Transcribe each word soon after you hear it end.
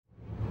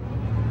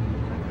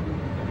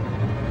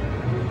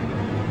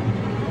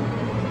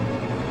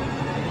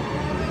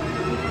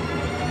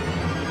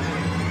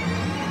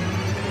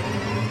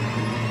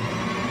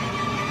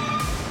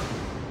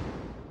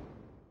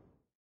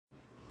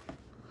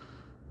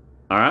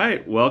All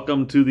right,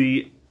 welcome to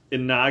the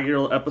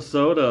inaugural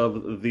episode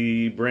of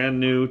the brand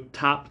new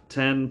Top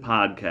 10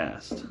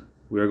 podcast.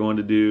 We are going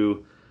to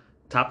do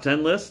top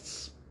 10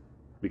 lists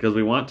because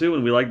we want to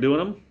and we like doing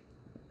them.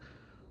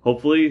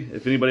 Hopefully,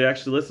 if anybody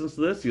actually listens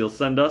to this, you'll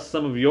send us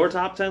some of your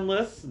top 10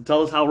 lists and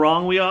tell us how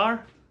wrong we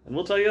are, and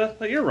we'll tell you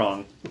that you're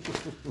wrong.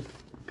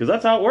 Because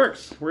that's how it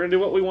works. We're going to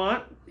do what we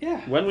want,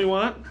 when we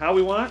want, how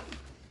we want,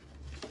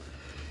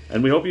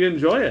 and we hope you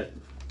enjoy it.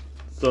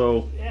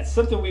 So yeah, it's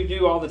something we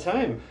do all the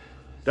time.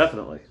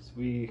 Definitely.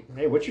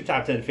 Hey, what's your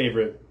top 10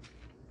 favorite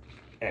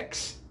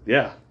X?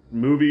 Yeah,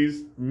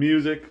 movies,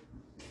 music,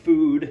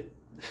 food,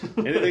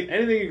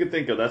 anything you can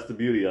think of. That's the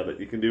beauty of it.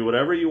 You can do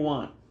whatever you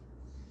want.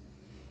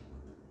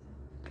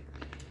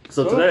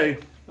 So today,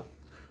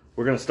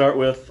 we're going to start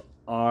with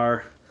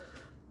our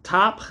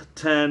top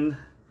 10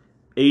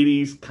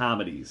 80s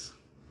comedies,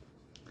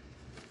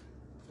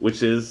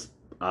 which is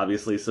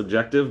obviously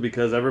subjective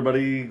because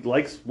everybody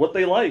likes what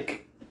they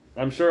like.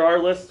 I'm sure our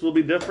lists will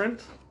be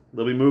different.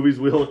 There'll be movies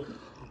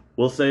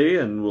we'll say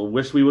and we'll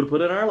wish we would have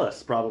put in our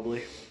list,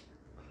 probably.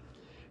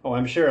 Oh,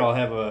 I'm sure I'll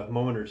have a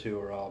moment or two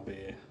where I'll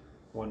be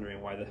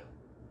wondering why the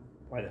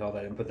hell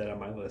I didn't put that on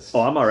my list.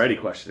 Oh, I'm already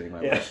questioning my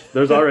list.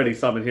 There's already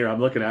some in here I'm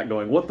looking at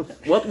going,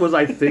 what was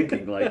I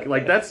thinking?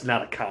 Like that's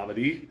not a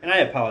comedy. And I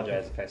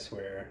apologize if I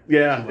swear.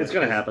 Yeah, it's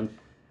going to happen.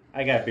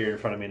 I got beer in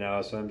front of me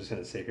now, so I'm just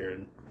going to sit here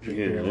and drink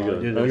beer.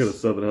 I'm going to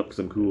 7 Up because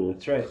I'm cool.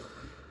 That's right.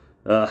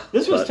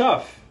 This was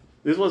tough.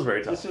 This was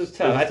very tough. This was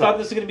tough. I thought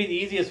this was going to be the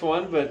easiest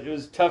one, but it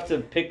was tough to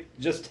pick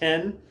just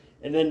 10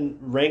 and then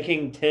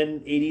ranking 10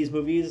 80s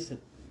movies.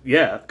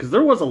 Yeah, because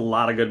there was a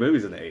lot of good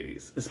movies in the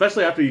 80s.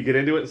 Especially after you get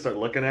into it and start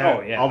looking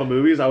at all the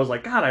movies. I was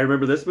like, God, I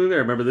remember this movie. I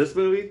remember this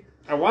movie.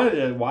 I wanted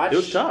to watch... It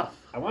was tough.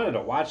 I wanted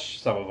to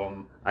watch some of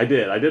them. I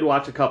did. I did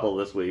watch a couple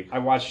this week. I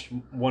watched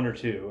one or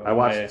two. I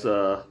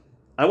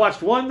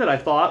watched one that I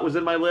thought was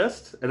in my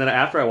list. And then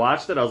after I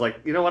watched it, I was like,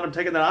 you know what? I'm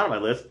taking that out of my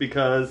list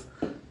because...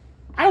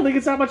 I don't think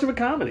it's that much of a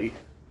comedy.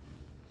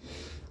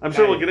 I'm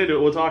sure we'll get into it.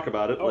 We'll talk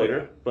about it later.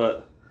 Yeah.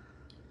 But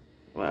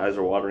my eyes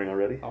are watering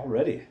already.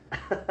 Already?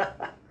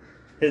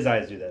 His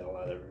eyes do that a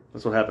lot.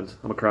 That's what happens.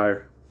 I'm a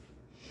crier.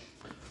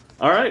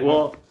 All right.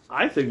 Well,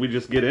 I think we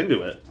just get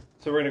into it.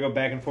 So we're going to go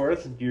back and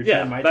forth? Your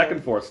 10, my back 10?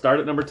 and forth.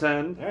 Start at number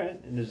 10. All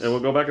right. And we'll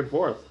go back and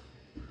forth.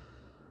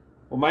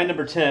 Well, my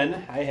number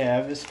 10 I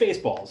have is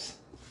Spaceballs.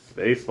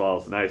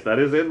 Spaceballs, nice. That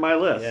is in my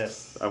list.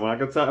 Yes. I'm not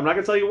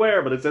gonna tell you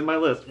where, but it's in my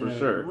list for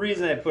sure. The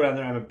reason I put on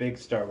there, I'm a big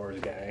Star Wars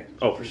guy.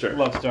 Oh, for sure.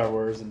 Love Star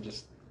Wars and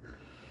just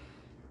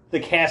the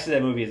cast of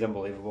that movie is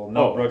unbelievable.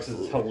 Mel Brooks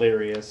is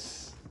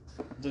hilarious.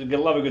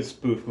 Love a good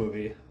spoof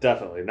movie.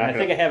 Definitely. I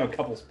think I have a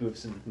couple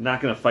spoofs.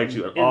 Not gonna fight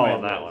you at all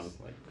on that one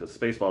because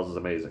Spaceballs is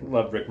amazing.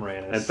 Love Rick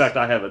Moranis. In fact,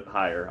 I have it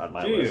higher on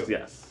my list.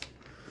 Yes.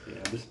 Yeah,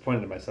 I'm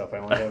disappointed in myself. I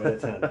only have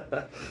it at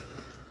 10.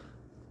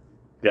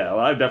 Yeah,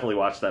 well, I've definitely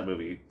watched that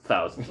movie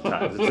thousands of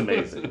times. It's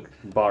amazing.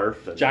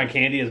 Barf. And, John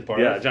Candy as Barf.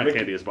 Yeah, John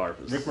Candy as Barf.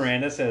 Rick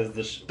Moranis as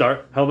the...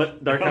 Dark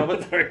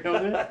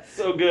helmet.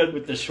 So good.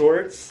 With the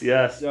shorts.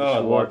 Yes. Oh, I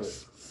love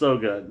it. So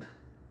good.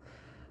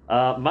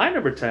 My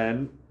number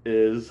 10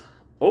 is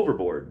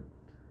Overboard.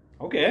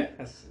 Okay.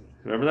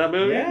 Remember that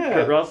movie? Yeah.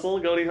 Kurt Russell,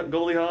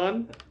 Goldie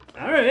Hawn.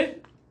 All right.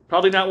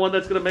 Probably not one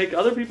that's going to make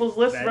other people's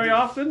lists very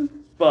often.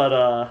 But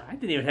I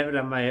didn't even have it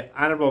on my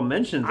honorable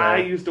mentions. I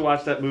used to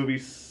watch that movie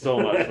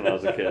so much when I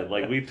was a kid.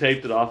 Like, we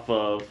taped it off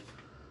of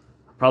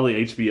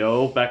probably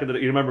HBO back in the day.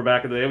 You remember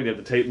back in the day when you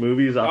had to tape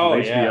movies off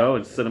of HBO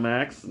and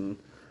Cinemax, and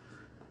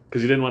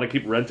because you didn't want to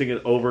keep renting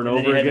it over and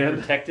over again. You had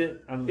to protect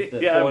it.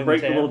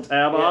 Break the little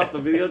tab off the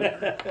video.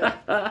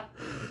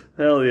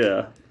 Hell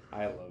yeah!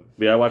 I love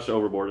it. Yeah, I watched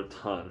Overboard a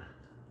ton.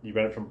 You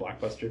read it from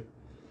Blockbuster?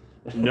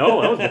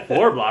 No, that was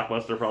before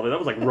Blockbuster. Probably that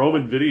was like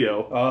Roman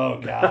Video.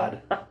 Oh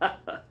God.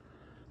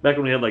 Back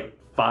when we had like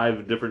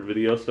 5 different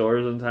video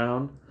stores in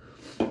town.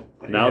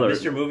 Now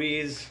Mr.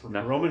 Movies.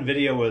 Roman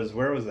Video was,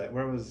 where was that?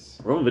 Roman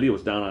Video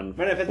was down on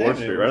 4th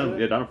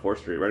Street. Down on 4th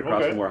Street, right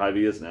across from where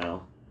Hy-Vee is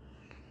now.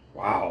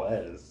 Wow,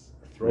 that is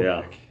a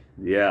throwback.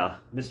 Yeah.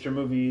 Mr.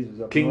 Movies was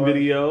up King north.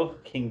 Video.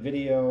 King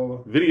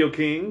Video. Video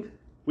King.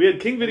 We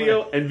had King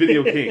Video and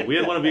Video King. We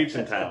had one of each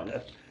in town.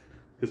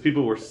 Because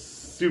people were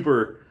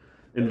super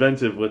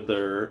inventive with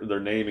their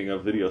naming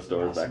of video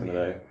stores back in the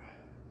day.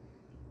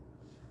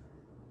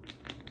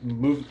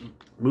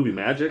 Movie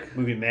Magic?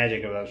 Movie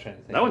Magic, I was trying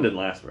to think. That one didn't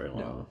last very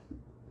long.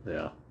 No.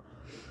 Yeah.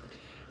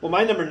 Well,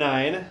 my number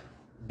 9,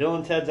 Bill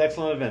and Ted's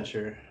Excellent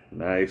Adventure.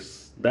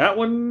 Nice. That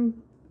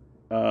one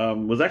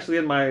was actually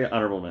in my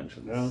honorable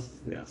mentions. No?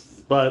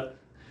 Yes. But,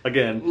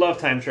 again... Love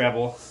time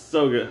travel.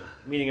 So good.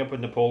 Meeting up with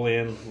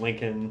Napoleon,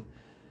 Lincoln,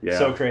 yeah.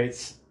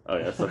 Socrates. Oh,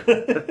 yeah.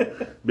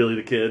 Billy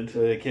the Kid.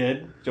 Billy the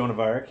Kid. Joan of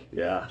Arc.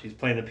 Yeah. She's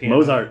playing the piano.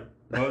 Mozart.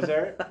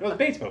 It was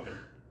Beethoven.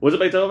 Was it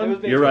Beethoven? It was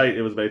Beethoven. You're right,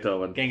 it was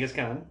Beethoven. Genghis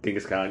Khan.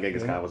 Genghis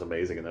Khan was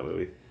amazing in that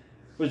movie.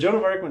 Was Joan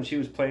of Arc when she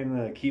was playing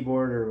the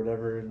keyboard or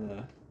whatever?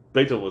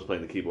 Beethoven was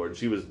playing the keyboard, and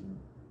she was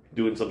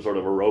doing some sort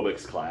of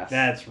aerobics class.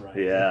 That's right.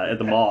 Yeah, at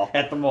the mall.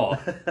 At the mall.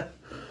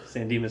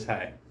 San Dimas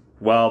High.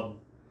 Well,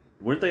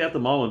 weren't they at the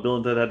mall when Bill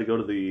and Ted had to go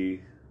to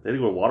the They had to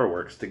go to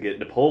Waterworks to get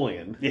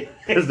Napoleon. Yeah.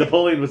 Because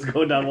Napoleon was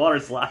going down water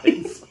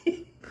slides.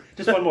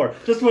 Just one more.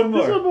 Just one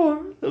more. Just one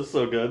more. That was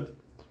so good.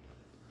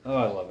 Oh,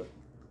 I love it.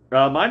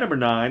 My number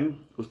 9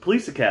 was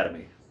Police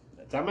Academy.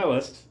 It's on my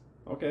list.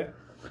 Okay.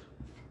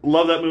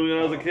 Love that movie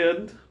when I was a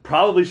kid.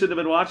 Probably shouldn't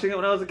have been watching it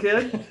when I was a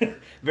kid.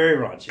 Very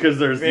raunchy. Because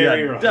there's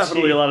raunchy.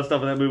 definitely a lot of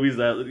stuff in that movies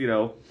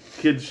that,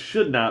 kids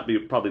should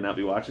probably not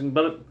be watching.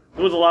 But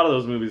there was a lot of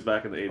those movies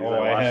back in the 80s I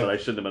watched that I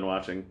shouldn't have been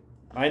watching.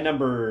 My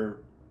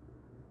number,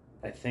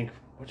 I think,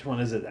 which one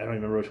is it? I don't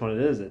remember which one it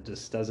is. It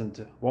just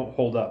won't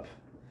hold up.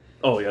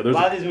 Oh, yeah. A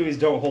lot of these movies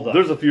don't hold up.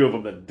 There's a few of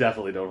them that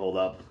definitely don't hold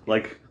up.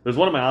 Like, there's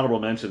one of my honorable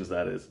mentions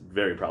that is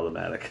very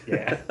problematic.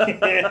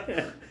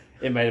 Yeah.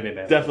 It might have been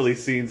bad. Definitely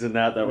scenes in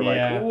that were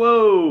like,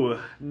 whoa,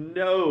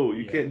 no,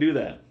 you can't do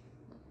that.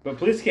 But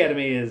Police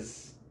Academy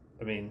is,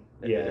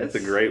 it's a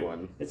great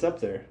one. It's up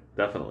there.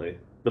 Definitely.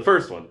 The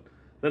first one.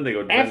 Then they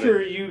go...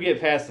 After you get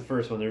past the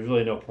first one, there's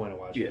really no point of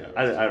watching it.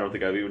 I don't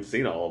think I've even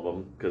seen all of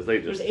them, because they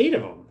just... There's 8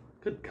 of them.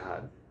 Good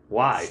God.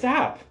 Why?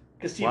 Stop.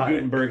 Because Steve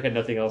Guttenberg had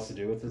nothing else to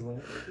do with his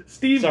life. Remember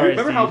Steve.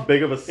 How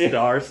big of a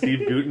star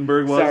Steve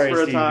Guttenberg was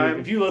for a time?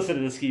 If you listen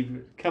to this,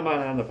 Steve, come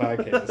on the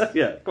podcast.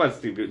 Yeah, come on,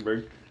 Steve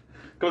Guttenberg.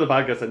 Come on the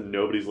podcast that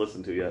nobody's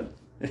listened to yet.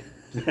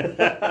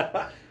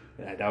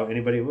 I doubt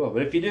anybody will,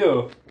 but if you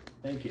do,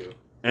 thank you.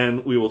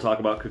 And we will talk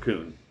about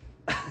Cocoon.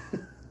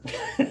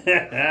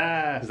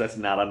 Because that's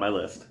not on my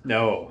list.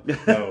 No.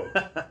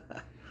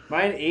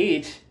 Mine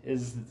 8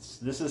 is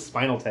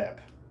Spinal Tap.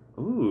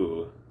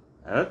 Ooh.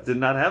 I did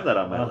not have that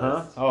on my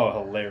list.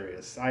 Oh,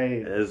 hilarious.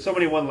 So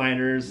many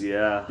one-liners.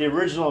 Yeah. The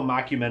original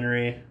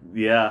mockumentary.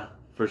 Yeah,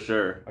 for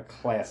sure. A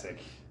classic.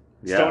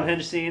 Yeah.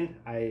 Stonehenge scene.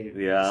 I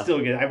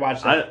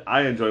watched that.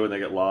 I enjoy when they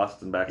get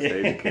lost and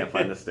backstage and can't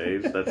find the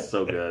stage. That's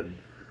so good.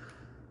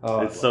 Oh,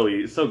 it's so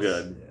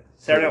good. Yeah.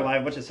 Saturday Night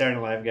Live, bunch of Saturday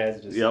Night Live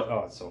guys.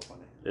 Oh, it's so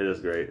funny. It is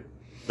great.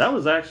 That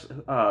was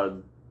actually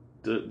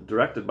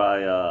directed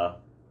by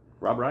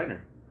Rob Reiner.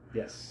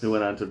 Yes. Who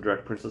went on to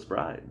direct Princess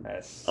Bride.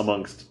 Yes.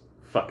 Amongst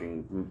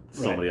fucking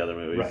so many other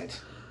movies.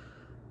 Right.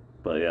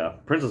 But yeah,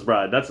 Princess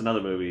Bride, that's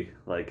another movie,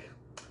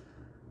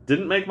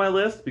 didn't make my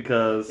list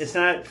because... It's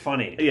not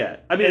funny. Yeah,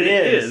 it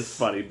is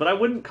funny, but I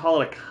wouldn't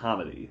call it a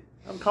comedy.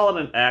 I'm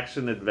calling it an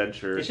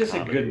action-adventure It's just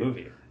comedy. a good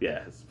movie.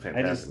 Yeah, it's a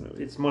fantastic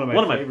movie. It's one of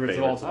my favorites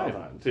of all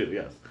time. Too,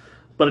 yes.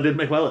 But it didn't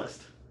make my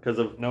list. Because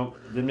of... Nope,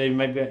 didn't maybe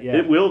make that, yeah.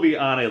 It will be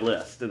on a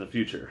list in the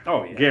future.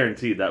 Oh, yeah.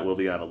 Guaranteed that will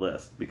be on a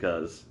list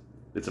because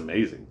it's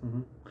amazing.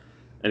 Mm-hmm.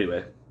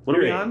 Anyway, what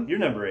are we on? You're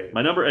number 8.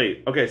 My number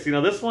 8. Okay, see,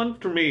 now this one,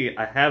 for me,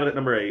 I have it at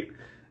number 8,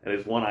 and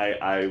it's one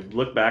I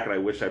look back and I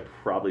wish I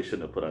probably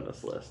shouldn't have put on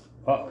this list.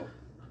 Uh-oh.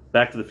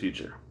 Back to the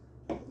Future.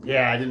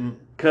 Yeah, I didn't...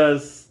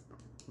 Because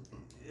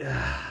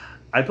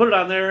I put it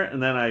on there,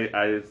 and then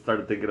I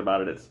started thinking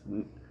about it.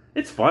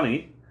 It's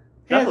funny.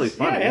 Definitely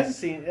funny. Yeah, it has a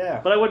scene, yeah.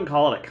 But I wouldn't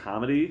call it a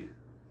comedy.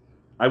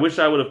 I wish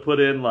I would have put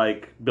in,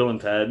 Bill and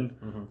Ted,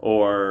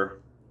 or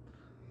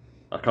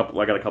I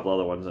got a couple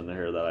other ones in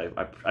here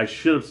that I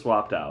should have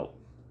swapped out.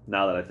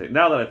 Now that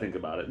I think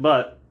about it,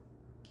 but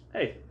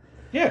hey,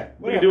 yeah,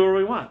 we can do whatever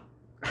we want.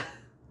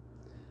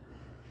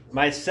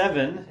 My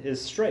 7 is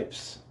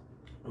Stripes.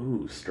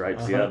 Ooh,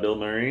 Stripes, yeah, Bill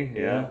Murray,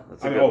 yeah.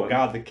 That's a good one.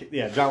 God,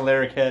 John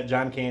Larroquette,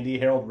 John Candy,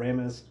 Harold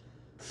Ramis,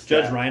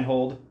 Judge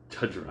Reinhold.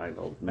 Nice.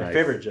 My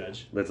favorite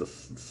judge. That's a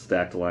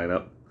stacked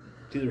lineup.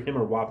 It's either him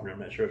or Wapner. I'm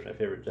not sure if my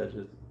favorite judge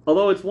is.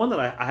 Although it's one that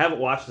I haven't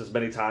watched as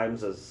many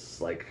times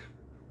as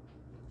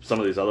some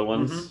of these other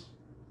ones.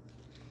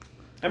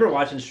 I remember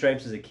watching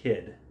Stripes as a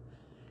kid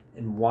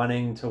and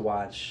wanting to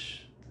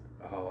watch.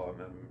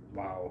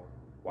 Wow,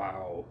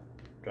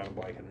 drawing a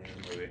blank on the name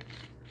of the movie.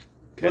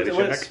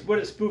 What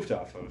it spoofed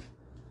off of?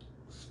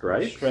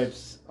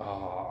 Stripes.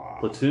 Oh.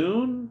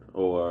 Platoon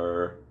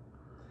or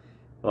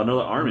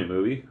another army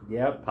movie.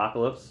 Yep.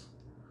 Apocalypse.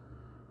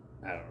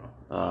 I don't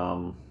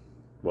know.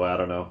 Well, I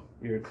don't know.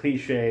 Your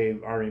cliche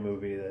army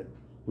movie that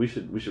we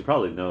should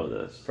probably know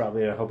this.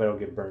 Probably. I hope I don't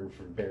get buried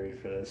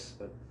for this.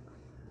 But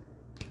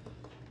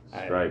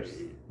Stripes.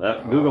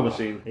 That Google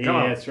machine. Come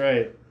on. That's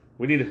right.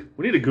 We need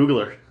a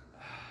Googler.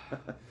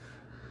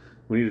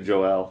 We need a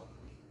Joel.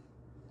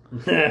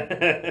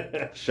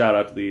 Shout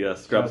out to the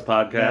Scrubs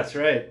podcast. That's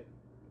right.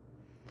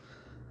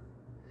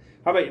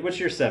 How about what's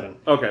your 7?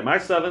 Okay, my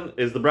 7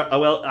 is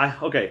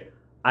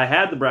I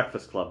had the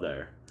Breakfast Club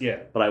there. Yeah.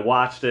 But I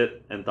watched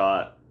it and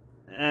thought,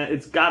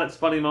 it's got its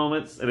funny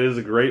moments. It is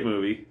a great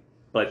movie.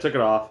 But I took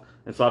it off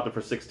and swapped it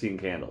for 16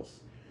 Candles.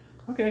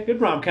 Okay, good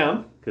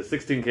rom-com. Because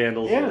 16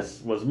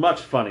 Candles was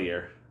much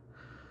funnier.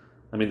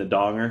 I mean, the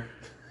donger.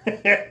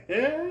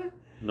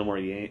 No more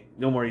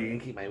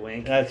Yankee, my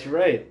wank. That's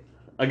right.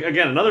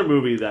 Again, another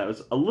movie that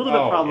was a little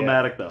bit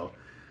problematic, though.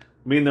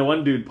 I mean, the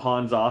one dude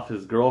pawns off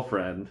his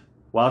girlfriend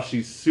while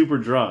she's super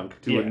drunk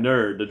to a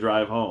nerd to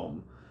drive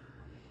home.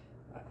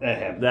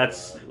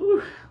 That's,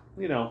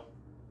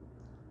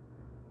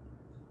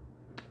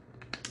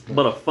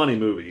 but a funny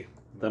movie.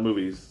 That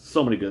movie's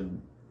so many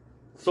good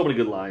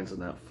lines in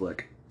that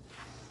flick.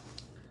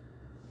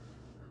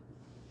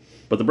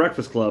 But The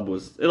Breakfast Club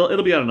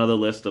it'll be on another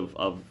list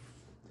of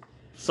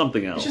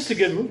something else. It's just a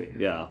good movie.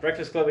 Yeah.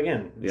 Breakfast Club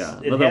again. Yeah.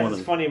 It has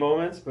its funny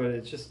moments, but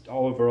it's just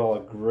all overall a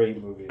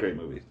great movie. Great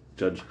movie.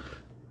 Judd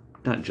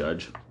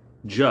Nelson.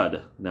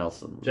 Judd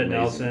Amazing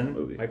Nelson.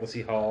 movie. Michael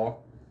C.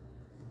 Hall.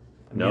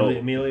 No,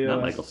 Emilio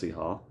not Michael C.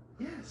 Hall.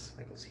 Yes,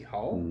 Michael C.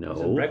 Hall. No.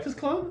 Was it Breakfast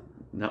Club?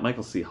 Not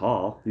Michael C.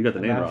 Hall. You got the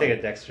name I'm wrong. thinking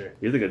of Dexter.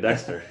 You're thinking of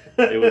Dexter.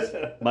 It was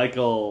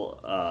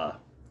Michael.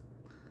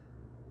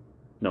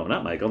 No,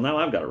 not Michael. Now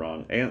I've got it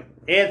wrong.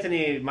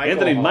 Anthony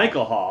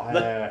Michael Hall. I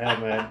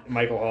had my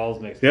Michael Halls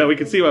mixed. Yeah, we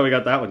can see why we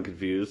got that one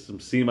confused. Some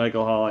C.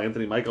 Michael Hall,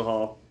 Anthony Michael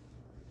Hall.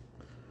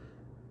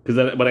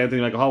 But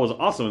Anthony Michael Hall was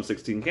also in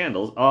 16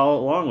 Candles,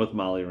 along with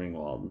Molly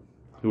Ringwald,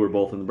 who were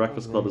both in the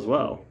Breakfast Club as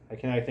well. I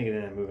cannot think of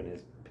that movie.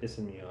 It's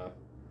pissing me off.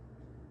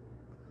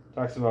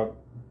 Talks about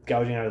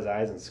gouging out his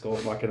eyes and skull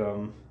fucking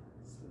him.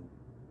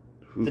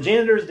 The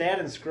janitor's dad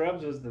in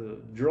Scrubs was the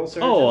drill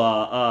sergeant.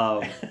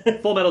 Oh,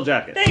 Full Metal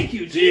Jacket. Thank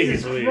you,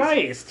 Jesus Jeez.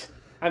 Christ!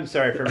 I'm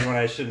sorry for everyone.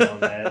 I should have known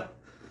that.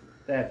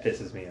 That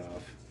pisses me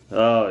off.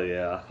 Oh,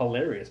 yeah.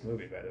 Hilarious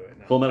movie, by the way.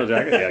 No. Full Metal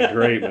Jacket? Yeah,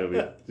 great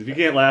movie. If you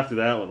can't laugh through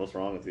that one, what's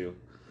wrong with you?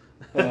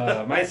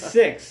 My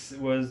 6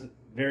 was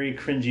very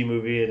cringy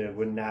movie, and it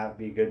would not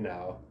be good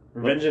now.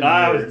 Revenge of the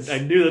Nerds. I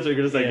knew that's what you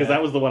were going to say, because Yeah.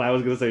 that was the one I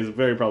was going to say is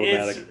very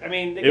problematic.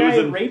 The guy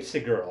rapes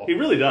a girl. He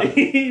really does.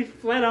 He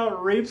flat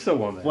out rapes a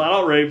woman. Flat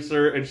out rapes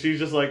her, and she's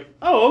just like,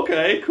 oh,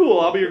 okay, cool,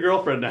 I'll be your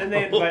girlfriend now. And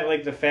they invite,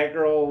 like, the fat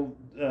girl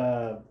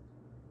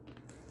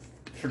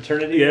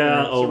fraternity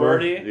yeah, or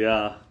sorority. over.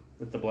 Yeah.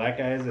 With the black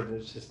guys, and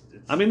it's just...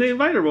 I mean, they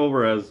invite her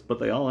over, but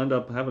they all end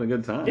up having a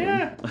good time.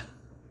 Yeah.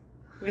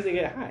 Because they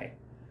get high.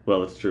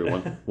 Well, that's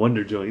true.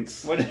 Wonder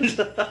joints. Because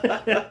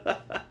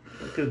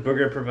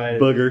Booger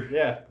provided... Booger.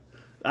 Yeah.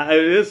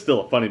 It is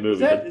still a funny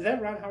movie. Is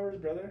that Ron Howard's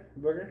brother,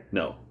 Booger?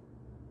 No.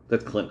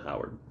 That's Clint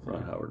Howard.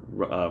 Ron Howard.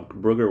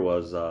 Booger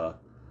was... I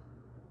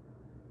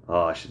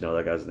should know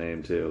that guy's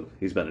name, too.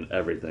 He's been in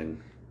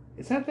everything.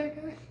 Is that guy?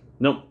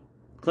 Nope.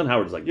 Clint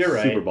Howard's like You're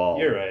right. super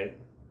bald. You're right.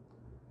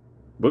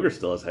 Booger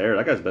still has hair.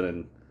 That guy's been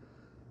in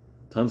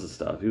tons of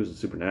stuff. He was in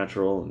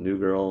Supernatural and New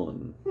Girl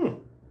and...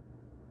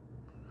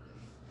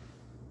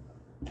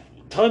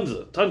 Tons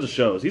of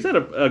shows. He's had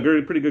a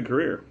pretty good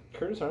career.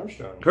 Curtis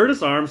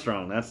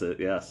Armstrong, that's it,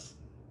 yes.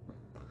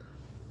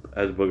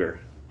 As Booger.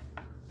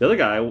 The other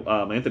guy,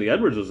 Anthony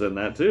Edwards, was in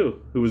that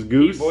too, who was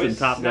Goose in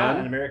Top Gun.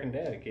 An American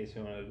Dad, in case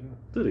you wanted to know.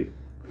 Did he?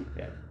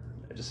 Yeah,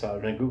 I just saw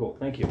it on Google.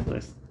 Thank you.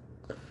 Nice.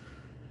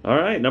 All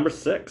right, number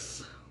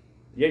 6.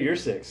 Yeah, you're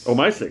 6. Oh,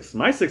 my 6.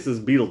 My 6 is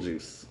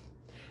Beetlejuice.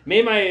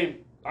 Made my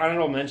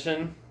honorable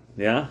mention.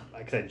 Yeah?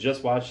 Because I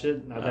just watched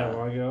it not that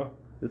long ago.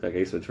 You look like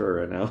Ace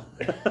Ventura right now.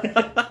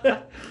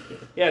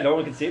 Yeah, no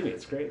one can see me.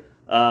 It's great.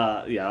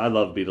 Yeah, I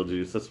love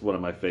Beetlejuice. That's one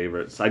of my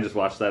favorites. I just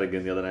watched that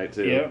again the other night,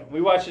 too. Yeah,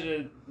 we watch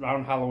it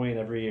around Halloween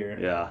every year.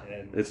 Yeah,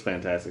 and it's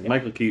fantastic.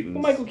 Michael Keaton.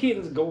 Well, Michael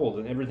Keaton's gold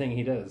in everything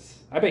he does.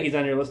 I bet he's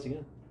on your list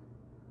again.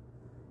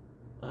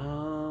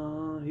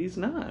 He's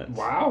not.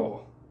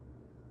 Wow.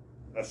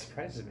 That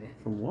surprises me.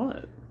 From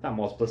what? Not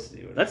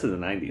Multiplicity. That's in the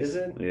 90s. Is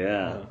it?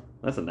 Yeah. Oh.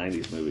 That's a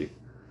 90s movie.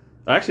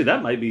 Actually,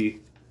 that might be...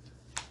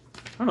 I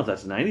don't know if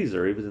that's 90s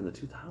or even in the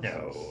 2000s.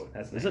 No,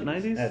 that's 90s. Is it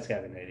 90s? That's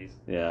gotta be 90s.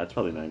 Yeah, it's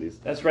probably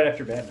 90s. That's right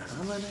after Batman.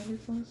 On my 90s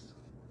list?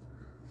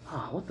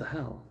 Oh, what the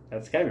hell?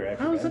 That's gotta be right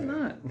after How is it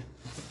Batman.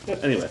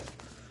 not? Anyway.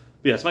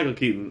 Yeah, it's Michael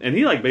Keaton. And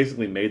he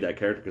basically made that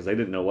character because they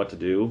didn't know what to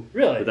do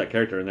with that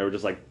character. And they were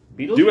just like,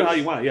 Beetlejuice? do it how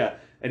you want. Yeah.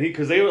 And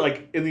because they were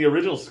in the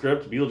original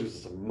script, Beetlejuice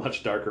is a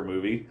much darker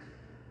movie.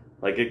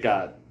 It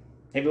got...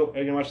 Are you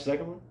gonna watch the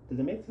second one? Did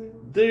they make the second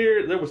one?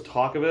 There was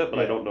talk of it, but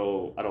Yeah. I don't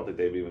know. I don't think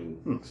they've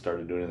even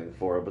started doing anything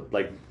for it.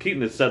 But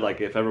Keaton has said,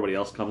 if everybody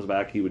else comes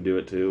back, he would do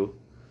it too.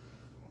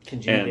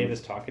 Can Gina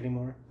Davis talk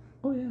anymore?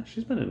 Oh yeah,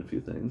 she's been in a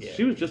few things. Yeah.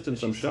 She was just in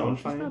some shows.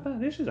 She's fine? not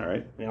bad. Yeah, she's all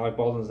right. And Alec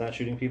Baldwin's not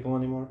shooting people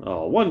anymore?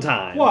 Oh, one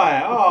time.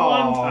 Why? Oh,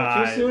 one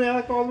time. Too soon,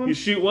 Alec Baldwin? You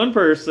shoot one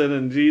person,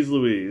 and geez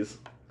Louise.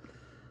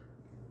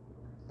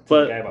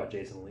 The guy about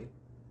Jason Lee.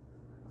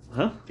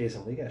 Huh?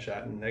 Jason Lee got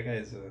shot, and that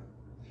guy's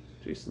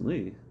Jason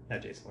Lee.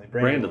 not Jason Lee.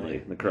 Brandon Lee,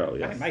 the Crow.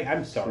 Yes.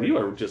 I'm sorry. You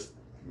are just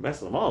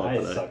messing them all up I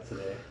today. suck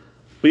today.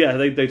 But yeah,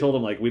 they told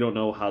him we don't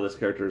know how this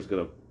character is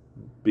gonna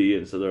be,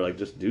 and so they're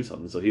just do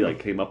something. So he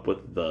came up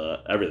with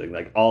everything.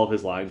 All of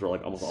his lines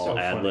were almost all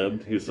ad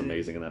libbed. He was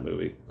amazing in that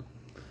movie.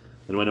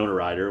 And Winona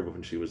Ryder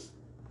when she was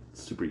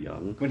super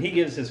young. When he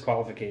gives his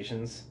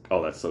qualifications,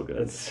 oh, that's so good.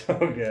 It's so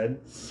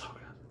good. So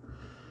good.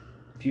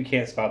 If you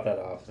can't spot that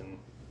off, then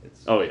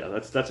it's... Oh yeah,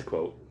 that's a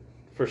quote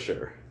for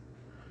sure.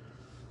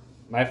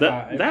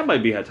 That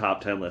might be a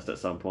top 10 list at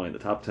some point. The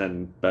top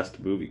 10 best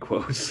movie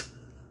quotes.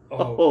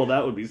 Oh, Oh,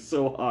 that would be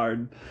so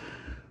hard.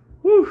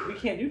 Whew. we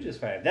can't do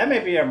just 5. That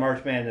might be our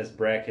March Madness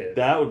bracket.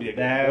 That would be a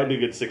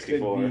good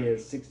 64. Could be a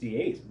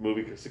 68.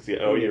 Movie 68.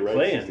 Oh, you're right.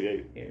 Playing.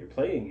 68. Yeah, you're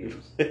playing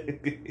games.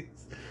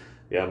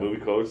 Yeah,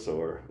 movie quotes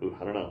or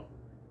I don't know.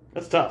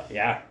 That's tough.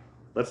 Yeah,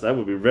 That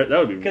would be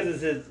because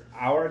this is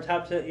our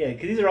top 10. Yeah,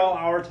 because these are all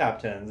our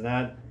top 10s,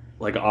 not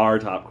our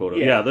top quote.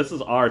 Yeah. Yeah, this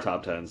is our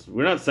top 10s.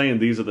 We're not saying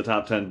these are the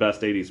top 10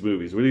 best 80s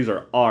movies. These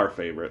are our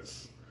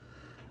favorites.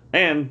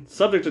 And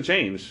subject to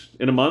change.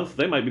 In a month,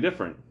 they might be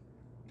different.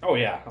 Oh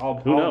yeah,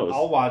 Who knows?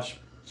 I'll watch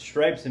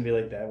Stripes and be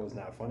like, that was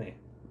not funny.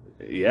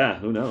 Yeah,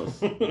 who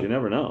knows? You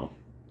never know.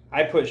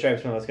 I put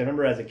Stripes on my list. I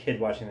remember as a kid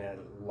watching that,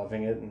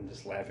 loving it and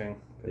just laughing.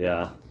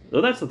 Yeah.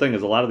 Well, that's the thing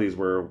is a lot of these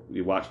were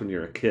you watch when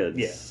you're a kid.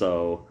 Yeah.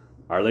 So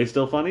are they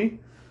still funny?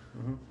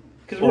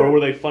 Mm-hmm. Or were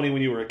they funny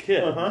when you were a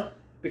kid? Uh-huh.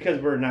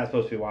 Because we're not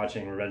supposed to be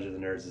watching Revenge of the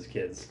Nerds as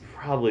kids.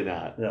 Probably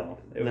not. No.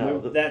 No.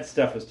 That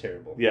stuff was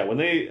terrible. Yeah, when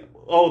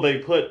they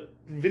put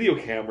video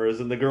cameras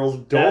in the girl's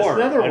That's door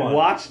another and one.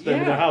 watched them in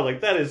their Yeah. house.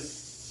 Like, that is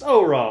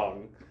so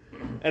wrong.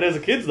 And as a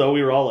kids, though,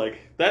 we were all like,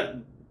 that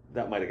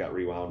might have got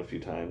rewound a few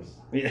times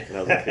Yeah. when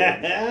I was a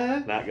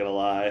kid. Not gonna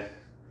lie.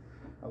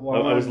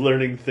 Well, I was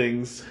learning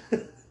things.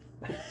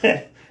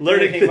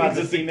 learning things about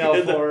the as a female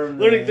kid, form.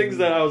 learning things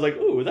that I was like,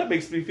 ooh, that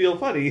makes me feel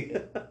funny.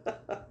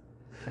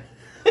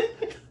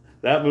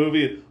 That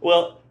movie,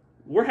 well,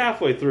 we're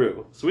halfway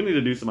through, so we need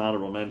to do some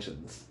honorable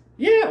mentions.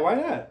 Yeah, why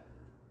not?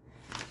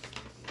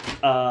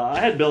 I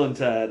had Bill and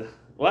Ted.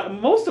 Well,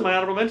 most of my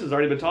honorable mentions have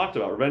already been talked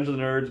about. Revenge of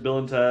the Nerds, Bill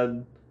and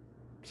Ted,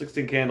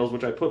 16 Candles,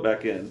 which I put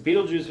back in.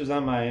 Beetlejuice was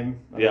on my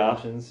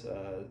mentions.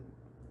 Did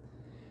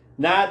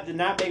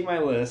not make my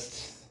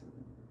list,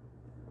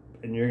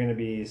 and you're going to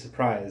be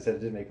surprised that it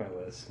didn't make my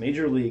list.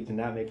 Major League did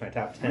not make my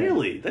top 10.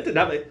 Really? That did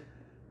not make...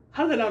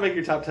 How did that not make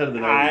your top 10 of the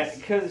 90s?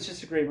 Because it's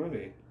just a great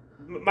movie.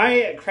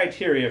 My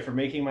criteria for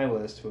making my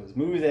list was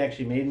movies that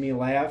actually made me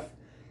laugh,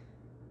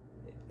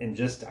 and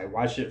just I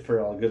watched it for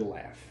a good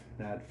laugh,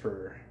 not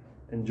for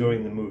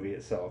enjoying the movie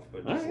itself,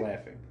 but just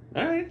laughing.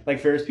 All right. Like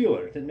Ferris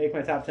Bueller didn't make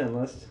my top 10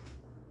 list.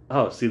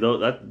 Oh, see,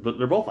 but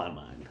they're both on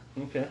mine.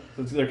 Okay,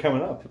 so they're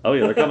coming up. Oh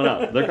yeah, they're coming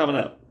up. They're coming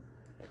up.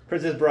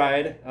 Princess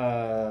Bride.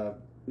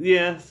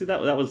 Yeah, see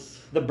that was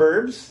The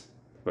Burbs.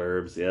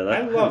 Burbs. Yeah,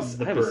 I love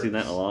The I haven't Burbs. seen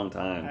that in a long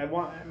time. I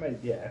might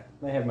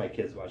have my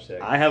kids watch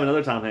that. I have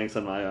another Tom Hanks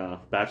on my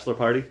bachelor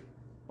party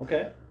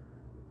Okay.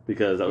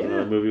 because that was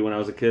another movie when I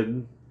was a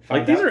kid.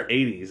 Found These out. are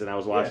 80s, and I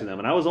was watching them,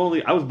 and I was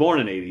born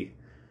in 80,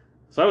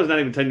 so I was not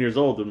even 10 years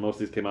old when most of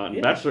these came out. And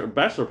Yeah.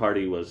 Bachelor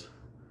Party was,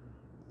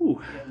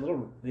 ooh,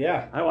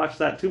 Yeah. I watched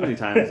that too many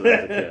times when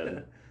I was a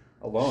kid.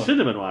 Alone. Should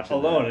have been watching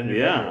Alone that. in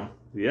your bedroom.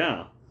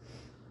 Yeah.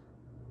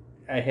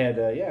 I had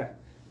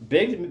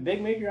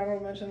Big made your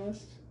honorable mention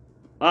list.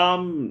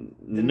 No,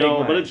 make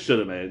but mine. it should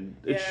have made.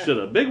 It Yeah. should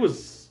have. Big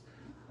was,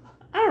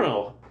 I don't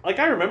know. Like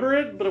I remember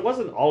it, but it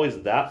wasn't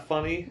always that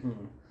funny.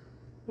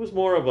 It was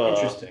more of a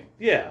Interesting.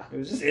 Yeah. It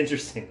was just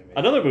interesting to me.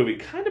 Another movie,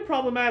 kind of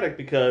problematic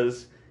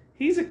because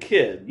he's a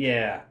kid.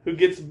 Yeah. Who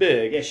gets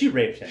big. Yeah, she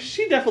raped him.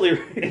 She definitely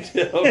raped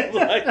him.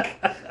 Like,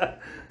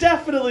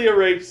 definitely a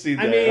rape scene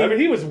there. I mean,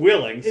 he was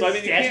willing. So, I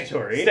mean,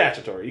 statutory.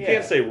 Statutory. You Yeah.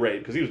 can't say rape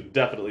because he was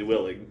definitely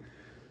willing.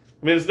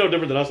 I mean, it's no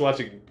different than us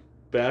watching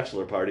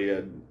Bachelor Party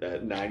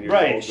at 9 years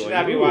Right, old. should Going,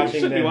 not be "Ooh, watching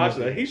shouldn't be that watching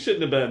movie." that. He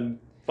shouldn't have been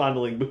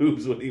fondling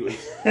boobs when he was,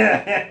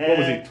 what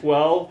was he,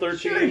 12, 13?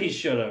 Sure, he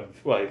should have.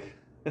 Like,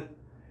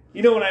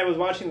 You know, when I was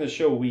watching the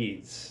show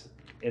Weeds,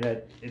 and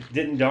it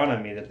didn't dawn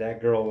on me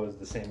that girl was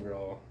the same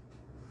girl,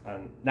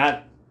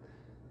 not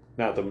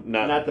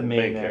the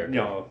main character.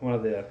 No, one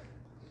of the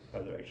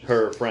other actors.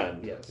 Her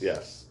friend.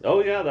 Yes.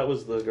 Oh, yeah, that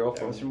was the girl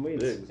That was from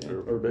Weeds. Big. Yeah.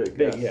 Or Big,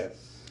 Big, yes.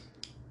 yes.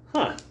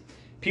 Huh.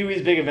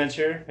 Pee-wee's Big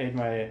Adventure made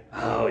my...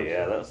 Oh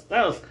yeah, that was.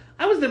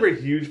 I was never a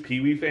huge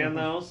Pee Wee fan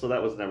though, so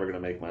that was never gonna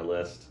make my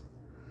list.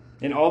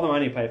 And all the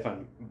Monty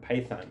Python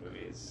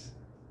movies.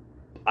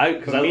 I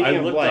Comedian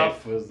of looked Life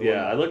up. was the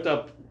Yeah, one. I looked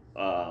up.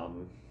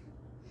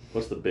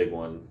 What's the big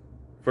one?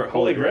 For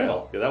Holy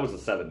Grail. Yeah, that was the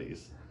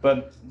 70s.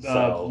 But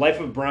So- Life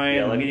of Brian,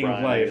 Yeah, The like Meaning Brian,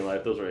 of Life. Meaning of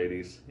Life. Those were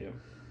 80s.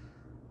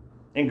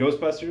 And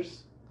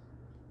Ghostbusters.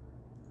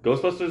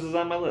 Ghostbusters is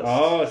on my list.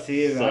 Oh,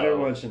 see, So- I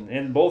didn't mention.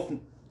 And both...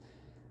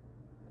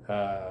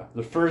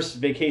 the first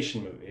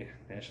vacation movie,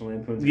 National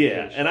Lampoon's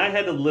Yeah, Vacation. and I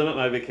had to limit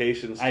my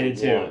vacations. I to did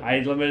too. one. I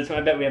limited to.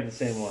 I bet we have the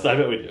same one. So I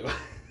bet we do.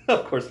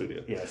 Of course we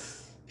do. Yes.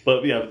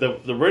 But yeah, the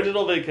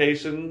original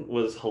Vacation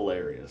was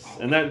hilarious,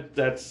 and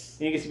that's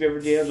You can see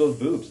Beverly D'Angelo's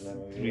boobs in that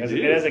movie. You As, do.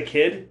 and as a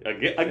kid,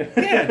 again.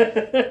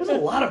 There's a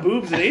lot of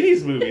boobs in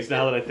 80s movies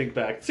now that I think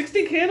back.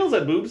 16 Candles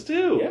had boobs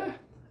too. yeah.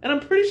 And I'm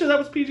pretty sure that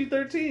was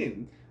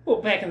PG-13.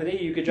 Well, back in the day,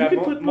 you could drop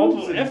could put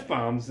multiple boobs in-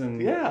 F-bombs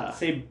and Yeah.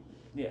 say,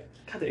 yeah.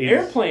 God, the 80s,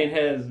 Airplane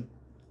has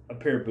a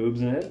pair of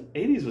boobs in it.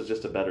 80s was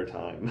just a better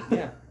time.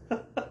 Yeah.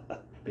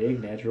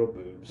 Big natural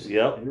boobs.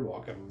 Yep. You're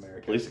welcome,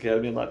 America. Police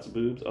Academy had lots of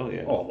boobs. Oh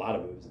yeah. Oh, a lot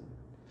of boobs.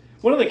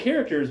 One of the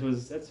characters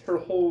that's her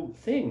whole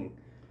thing,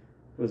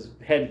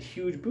 had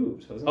huge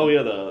boobs, wasn't it? Oh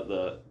yeah,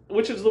 the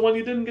which is the one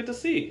you didn't get to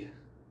see.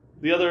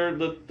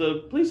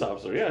 The police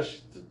officer. Yeah,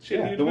 she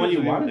had Yeah, huge the one boobs you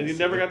and wanted and to you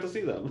never see. got to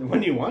see The them.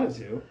 one you wanted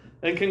to.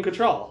 And Kim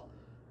Cattrall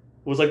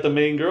was like the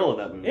main girl in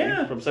that movie.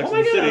 Yeah. From Sex Oh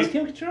and my the God, that was City.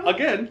 Kim Cattrall?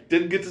 Again,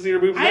 didn't get to see her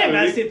boobs. I in have that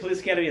not movie. seen Police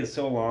Academy in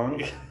so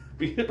long.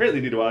 We apparently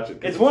need to watch it.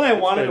 'cause It's one I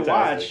wanted to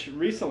fantastic. watch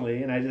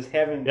recently, and I just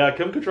haven't. Yeah,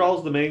 Kim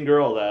Cattrall's the main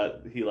girl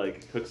that he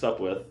hooks up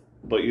with,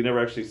 but you never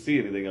actually see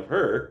anything of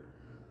her.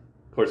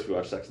 Of course, if you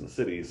watch Sex and the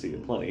City, you see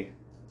it plenty.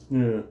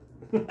 Yeah.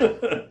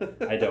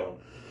 I don't.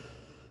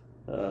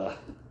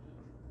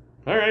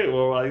 All right,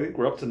 well, I think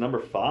we're up to number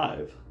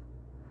 5.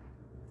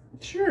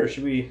 Sure,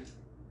 should we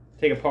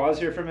take a pause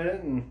here for a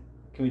minute, and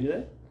can we do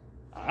that?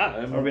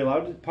 Are we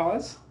allowed to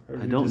pause? Or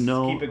do I we don't just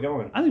know. Keep it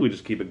going. I think we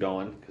just keep it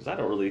going because I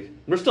don't really.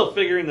 We're still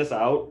figuring this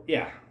out.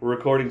 Yeah. We're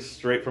recording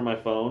straight from my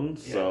phone,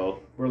 so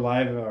we're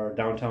live at our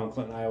downtown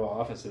Clinton, Iowa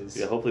offices.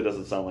 Yeah, hopefully it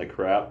doesn't sound like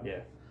crap. Yeah.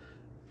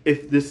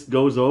 If this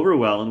goes over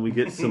well and we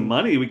get some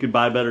money, we could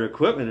buy better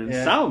equipment and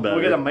sound better.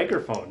 We'll get a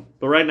microphone.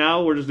 But right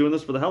now, we're just doing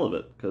this for the hell of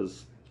it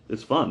because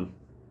it's fun.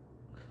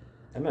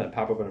 I'm gonna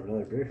pop open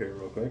another beer here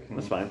real quick.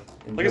 That's fine.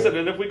 Like I said,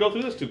 and if we go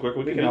through this too quick,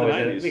 we can do the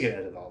 90s. We can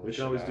edit all this. We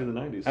can always do the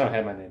 90s. I don't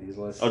have my 90s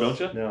list. Oh, don't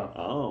you? No.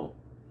 Oh.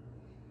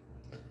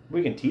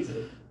 We can tease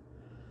it.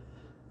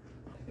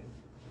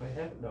 I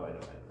have? No, I don't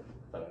have it.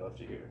 Thought I left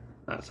you here.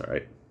 That's all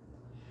right.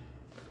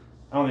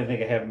 I don't even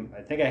think I have them.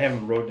 I think I have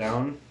them wrote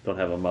down. Don't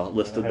have them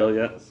listed though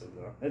yet?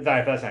 That's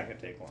not going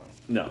to take long.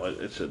 No,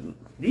 it shouldn't.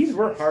 These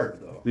were hard,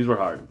 though. These were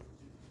hard.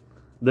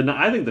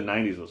 I think the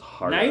 90s was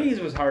hard. 90s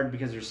was hard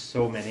because there's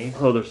so many.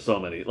 Oh, there's so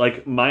many.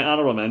 Like, my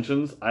honorable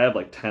mentions, I have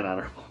like 10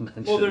 honorable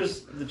mentions. Well,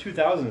 there's the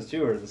 2000s,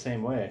 too, are the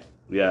same way.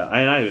 Yeah,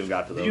 I even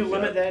got to those. Did you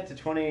limit that to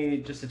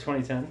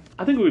 2010?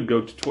 I think we would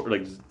go to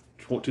like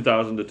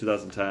 2000 to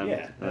 2010.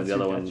 Yeah. And the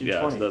other one,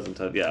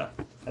 2010. Yeah.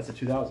 That's a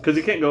 2000. Because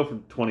you can't go for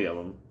 20 of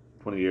them.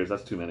 20 years,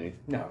 that's too many.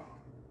 No.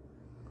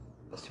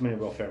 That's too many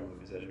Will Ferrell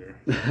movies that year.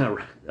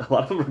 A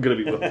lot of them are going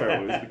to be Will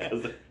Ferrell movies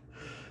because...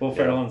 Will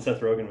Ferrell and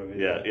Seth Rogen movies.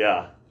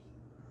 Yeah.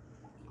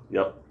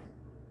 Yep.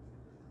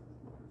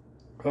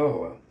 Oh,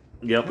 well.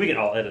 Yep. We can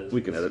all edit. We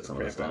can edit some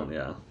of this down,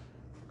 yeah.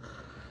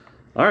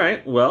 All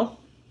right, well...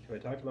 Have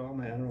I talked about all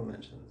my honorable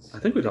mentions? I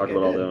think we talked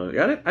about all the...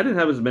 Yeah, I didn't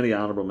have as many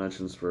honorable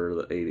mentions for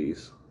the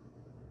 80s.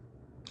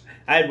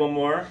 I had one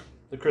more.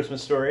 The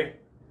Christmas Story.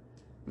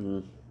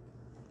 Mm.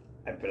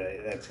 But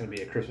that's going to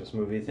be a Christmas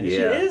movie thing.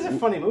 Yeah. It is a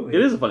funny movie.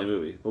 It is a funny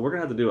movie, but we're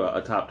going to have to do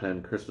a top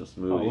 10 Christmas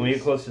movies. When we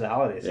get close to the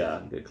holidays.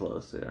 Yeah, get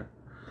close, yeah.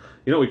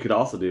 You know what we could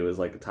also do is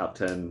like a top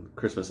 10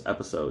 Christmas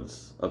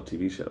episodes of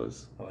TV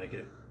shows. I like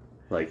it.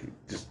 Like,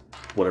 just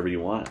whatever you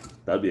want.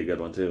 That'd be a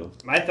good one, too.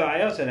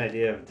 I also had an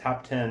idea of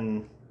top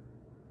 10,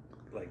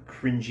 like,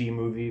 cringy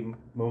movie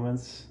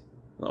moments.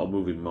 Oh,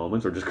 movie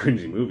moments or just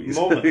cringy movies?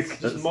 Moments.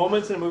 Just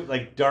moments in a movie,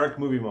 like dark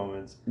movie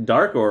moments.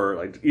 Dark or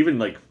like even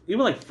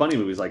funny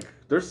movies. Like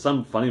there's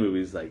some funny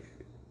movies like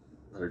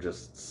that are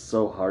just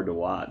so hard to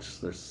watch.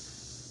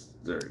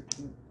 They're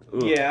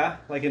yeah,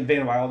 like in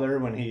Van Wilder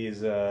when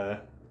he's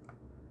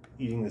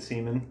eating the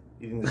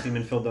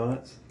semen-filled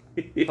donuts.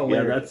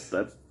 Hilarious. Yeah,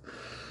 that's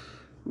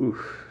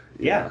oof.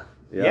 Yeah.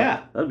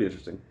 That'd be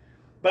interesting.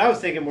 But I was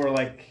thinking more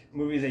like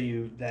movies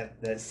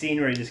that scene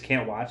where you just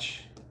can't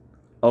watch.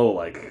 Oh,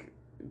 like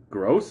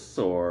gross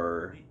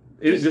or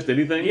just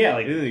anything? Yeah,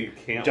 like anything you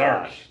can't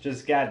dark. watch.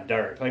 Just got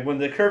dark. Like when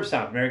the curb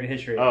stomped, American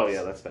History. Oh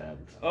yeah, that's bad.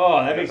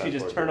 Oh, that makes me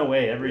just turn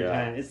away every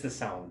time. It's the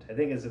sound. I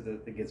think it's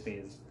that gets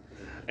me.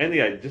 And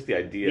the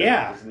idea.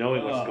 Yeah. Just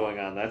knowing what's going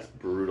on. That's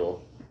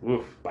brutal.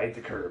 Oof. Bite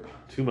the curb.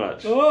 Too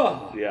much.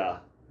 Oh. Yeah.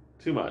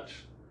 Too much.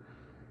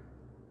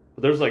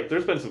 But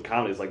there's been some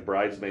comedies like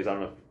Bridesmaids.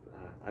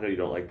 I know you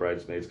don't like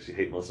Bridesmaids because you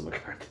hate Melissa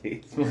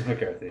McCarthy. It's Melissa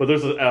McCarthy. But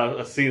there's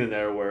a scene in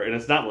there where, and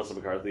it's not Melissa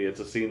McCarthy. It's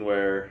a scene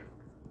where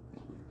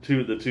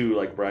the two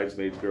like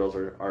bridesmaids girls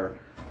are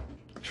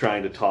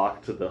trying to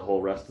talk to the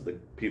whole rest of the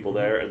people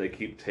there, and they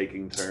keep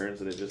taking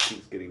turns, and it just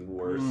keeps getting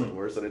worse and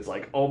worse. And it's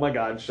like, oh my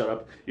god, shut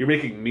up! You're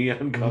making me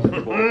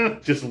uncomfortable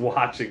just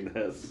watching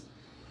this.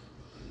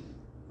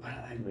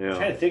 I'm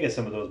trying to think of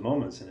some of those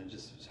moments, and it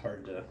just was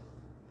hard to.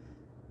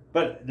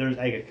 But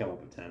I could come up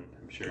with 10.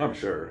 I'm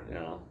sure.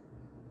 Yeah.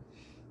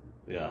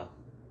 Yeah.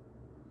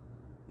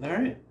 All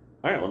right.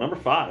 Well, number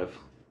 5.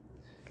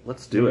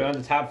 Let's do it. We're on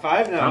to top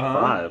 5 now.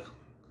 Top 5.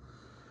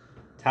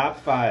 Top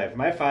 5.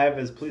 My 5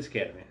 is Police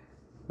Academy.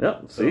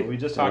 Yep. So see,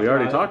 we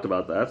already talked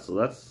about that. So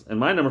and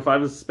my number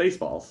 5 is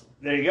Spaceballs.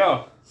 There you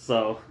go.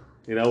 So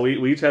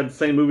we each had the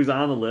same movies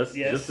on the list,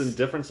 yes, just in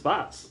different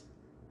spots.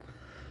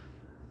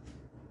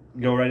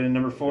 Go right in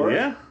number 4.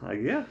 Yeah.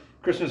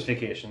 Christmas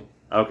Vacation.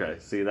 Okay.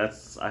 See,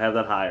 I have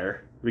that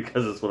higher.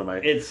 Because it's one of my...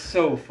 It's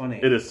so funny.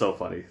 It is so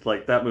funny.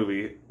 Like, that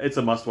movie, it's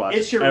a must-watch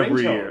it's your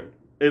every ringtone year.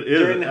 It is.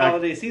 During the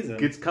holiday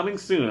season. It's coming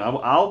soon.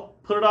 I'll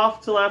put it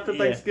off till after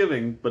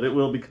Thanksgiving, but it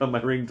will become my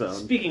ringtone.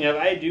 Speaking of,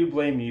 I do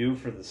blame you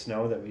for the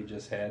snow that we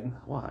just had.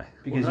 Why?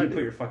 Because you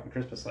put your fucking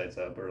Christmas lights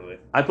up early.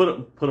 I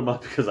put them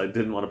up because I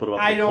didn't want to put them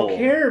up I don't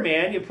care,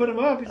 man. You put them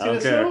up. It's going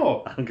to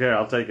snow. I don't care.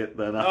 I'll take it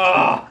then.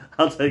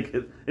 I'll take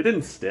it. It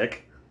didn't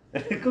stick.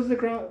 It goes to the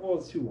ground. Well,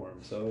 it's too warm,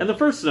 so... And the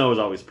first snow is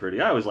always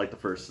pretty. I always like the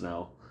first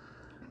snow.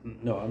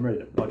 No, I'm ready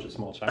to punch a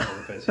small child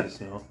if I see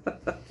snow.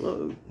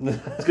 Well,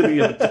 it's good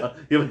that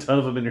you have a ton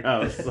of them in your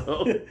house.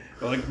 So.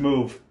 Like,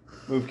 move,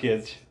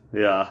 kids.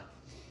 Yeah.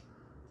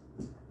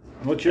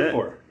 What's your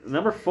 4?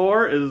 Number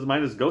 4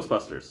 mine is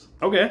Ghostbusters.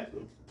 Okay.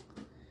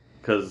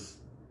 Because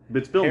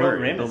it's Bill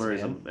Murray,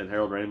 Ramis, and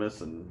Harold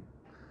Ramis, and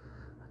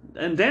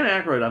Dan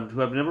Aykroyd,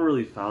 who I've never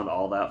really found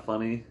all that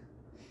funny.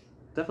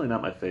 Definitely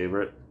not my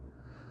favorite.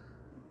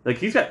 Like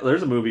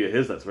there's a movie of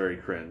his that's very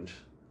cringe.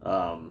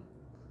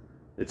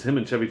 It's him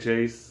and Chevy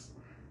Chase.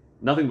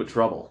 Nothing But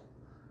Trouble.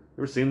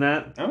 You ever seen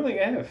that? I don't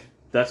think I have.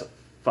 That's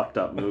fucked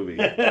up movie.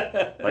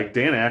 Like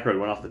Dan Aykroyd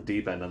went off the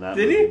deep end on that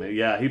Did movie. he? Man.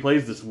 Yeah, he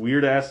plays this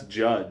weird ass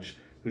judge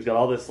who's got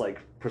all this like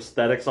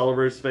prosthetics all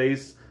over his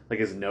face, like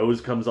his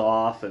nose comes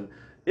off, and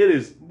it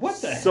is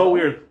What the so hell?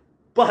 weird.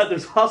 But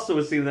there's also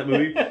a scene in that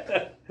movie.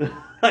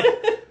 Like,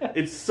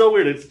 it's so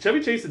weird. It's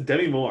Chevy Chase and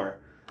Demi Moore.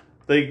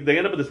 They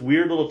end up in this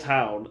weird little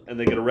town, and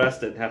they get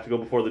arrested and have to go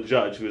before the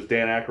judge, who is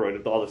Dan Aykroyd,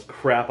 with all this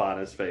crap on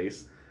his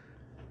face.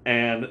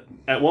 And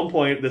at one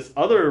point, this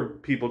other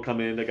people come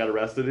in that got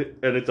arrested,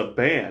 and it's a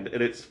band,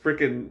 and it's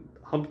freaking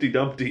Humpty.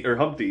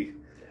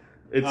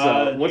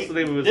 It's what's the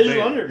name of his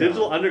Digital band? Underground.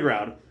 Digital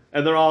Underground,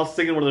 and they're all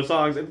singing one of their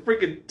songs, and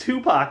freaking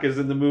Tupac is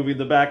in the movie in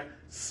the back,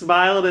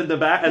 smiling in the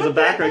back as a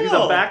background. He's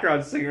a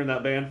background singer in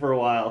that band for a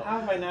while.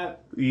 How have I not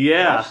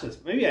Yeah. watched this?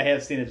 Maybe I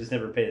have seen it, just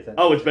never paid attention.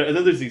 Oh, it's been, and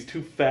then there's these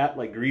two fat,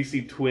 like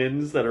greasy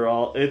twins that are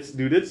all. It's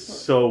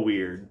so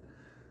weird.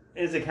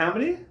 Is it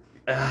comedy?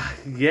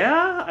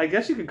 Yeah, I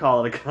guess you could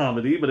call it a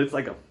comedy, but it's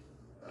like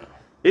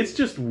it's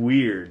just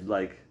weird.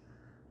 Like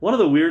one of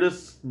the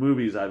weirdest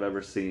movies I've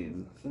ever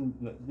seen.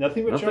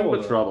 Nothing but trouble. Nothing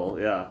but trouble.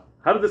 Yeah.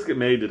 How Did This Get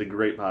Made? Did a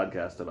great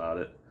podcast about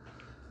it.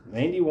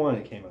 91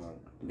 it came out.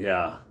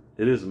 Yeah,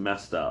 it is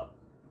messed up,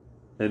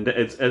 and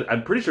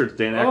I'm pretty sure it's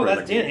Dan Aykroyd. Oh,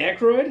 that's Dan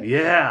Aykroyd?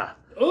 Yeah.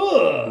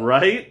 Ugh.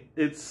 Right?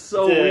 It's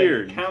so It's a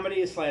weird.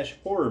 comedy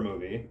 / horror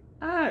movie.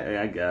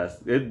 I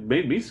guess it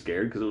made me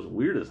scared because it was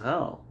weird as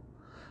hell.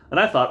 And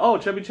I thought, oh,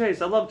 Chevy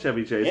Chase. I love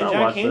Chevy Chase. And I'll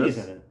John watch Candy's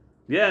this. in it.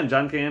 Yeah, and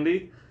John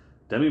Candy,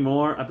 Demi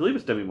Moore. I believe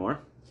it's Demi Moore.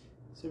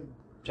 So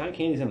John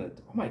Candy's in it.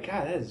 Oh my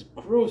god, that is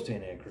gross,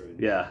 Dan Aykroyd.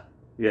 Yeah.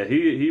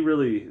 He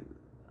really.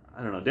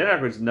 I don't know. Dan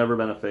Aykroyd's never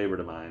been a favorite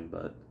of mine,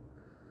 but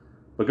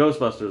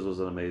Ghostbusters was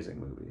an amazing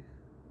movie.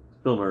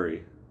 Bill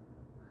Murray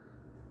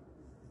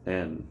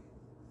and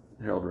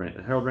Harold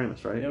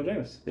Ramis, right? Neil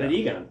James. Yeah. And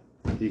Egon.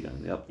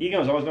 Egon. Yep.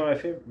 Egon's always one of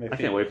my favorite. I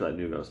can't wait for that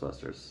new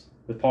Ghostbusters.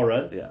 With Paul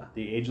Rudd? Yeah.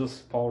 The ageless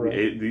Paul Rudd?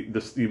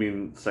 You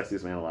mean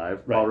Sexiest Man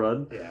Alive? Right. Paul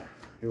Rudd? Yeah.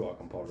 You're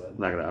welcome, Paul Rudd.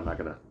 I'm not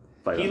gonna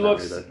fight He on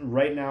looks that either.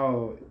 right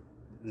now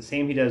the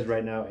same he does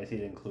right now as he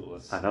did in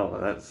Clueless. I know,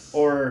 that's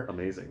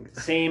amazing.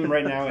 Same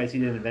right now as he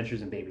did in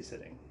Adventures in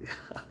Babysitting. Yeah.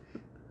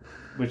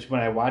 Which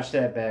when I watched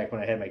that back,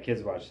 when I had my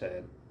kids watch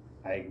that,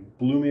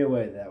 blew me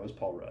away that was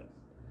Paul Rudd.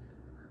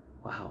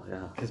 Wow,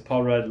 yeah. Because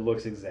Paul Rudd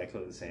looks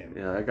exactly the same.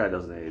 Yeah, that guy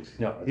doesn't age.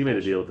 No, he made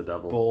a deal with the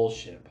devil.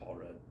 Bullshit, Paul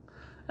Rudd.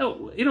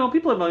 Oh,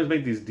 people always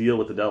make these deal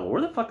with the devil.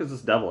 Where the fuck is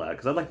this devil at?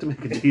 Because I'd like to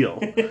make a deal.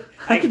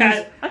 I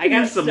can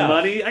use some stuff.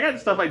 money. I got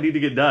stuff I need to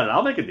get done.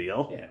 I'll make a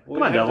deal. Yeah.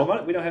 Well, come on,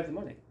 devil. We don't have the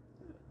money.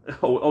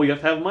 Oh, you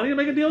have to have money to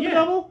make a deal with the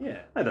devil?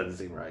 Yeah. That doesn't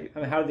seem right. I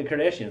mean, how are the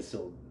Kardashians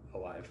still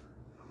alive?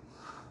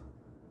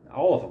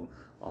 All of them.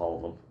 All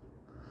of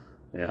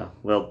them. Yeah.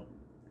 Well,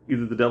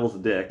 either the devil's a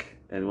dick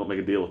and won't make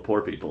a deal with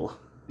poor people,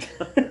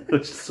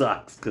 which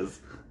sucks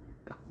because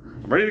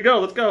I'm ready to go.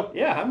 Let's go.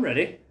 Yeah, I'm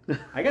ready.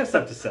 I got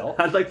stuff to sell.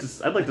 I'd like to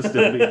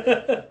still be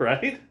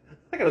right.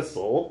 I got a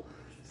soul.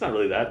 It's not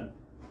really that.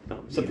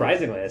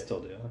 Surprisingly, I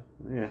still do.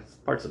 Yeah,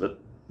 parts of it.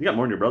 You got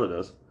more than your brother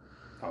does.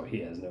 Oh,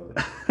 he has no.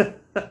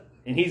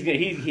 And he's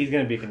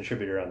gonna be a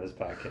contributor on this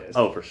podcast.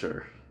 Oh, for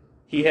sure.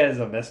 He has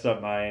a messed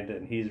up mind,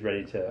 and he's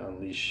ready to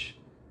unleash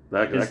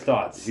his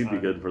thoughts. He'd be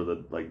good for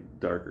the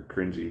darker,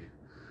 cringy.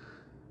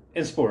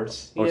 In sports.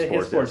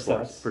 Sports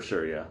thoughts. For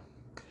sure, yeah.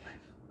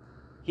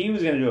 He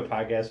was going to do a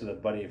podcast with a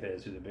buddy of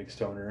his who's a big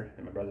stoner,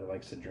 and my brother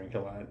likes to drink a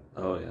lot.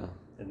 Oh, yeah.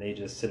 And they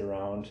just sit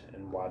around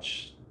and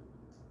watch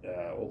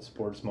old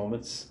sports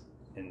moments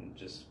and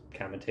just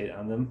commentate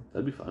on them.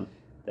 That'd be fun.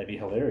 That'd be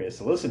hilarious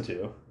to listen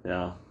to.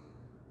 Yeah.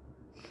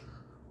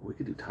 We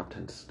could do top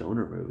 10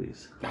 stoner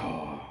movies.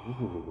 Oh.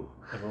 Ooh.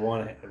 Number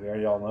one, we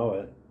already all know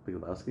it. Big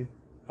Lebowski?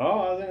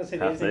 Oh, I was going to say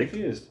Dazed and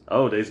Confused.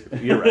 Oh, Dazed and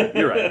Confused.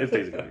 You're right. It's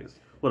Dazed and Confused.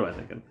 What am I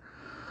thinking?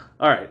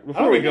 All right,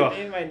 before we go.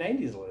 It made my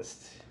 90s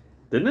list.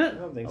 Didn't it? I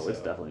don't think so. It's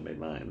definitely made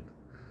mine.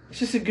 It's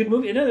just a good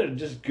movie. Another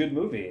just good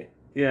movie.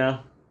 Yeah.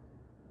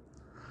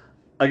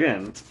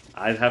 Again,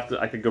 I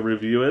could go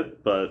review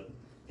it, but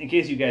in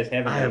case you guys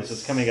haven't noticed,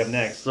 it's coming up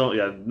next. So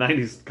yeah,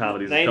 90s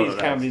comedies. 90s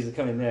comedies are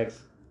coming next.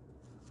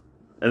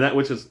 And that,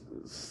 which is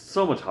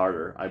so much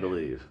harder, I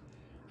believe.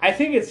 I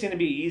think it's going to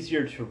be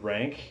easier to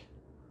rank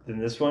than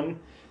this one,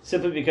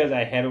 simply because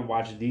I haven't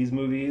watched these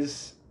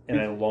movies in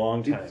a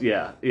long time.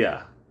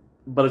 Yeah.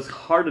 But it's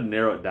hard to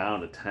narrow it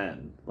down to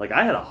 10. Like,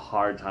 I had a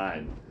hard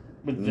time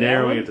with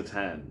narrowing it to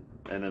 10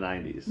 in the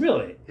 90s.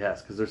 Really?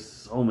 Yes, because there's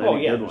so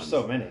many good ones.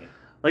 So many.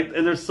 Like,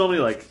 and there's so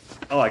many, I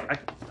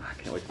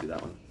can't wait to do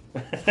that one.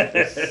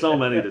 There's so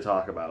many to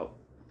talk about.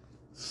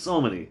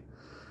 So many.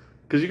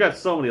 Because you got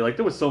so many,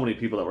 there was so many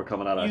people that were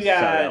coming out on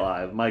Saturday Night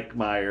Live. Mike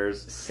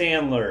Myers.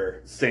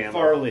 Sandler.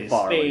 Farley.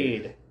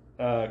 Spade.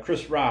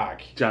 Chris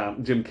Rock.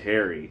 Jim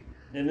Carrey.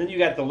 And then you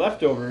got the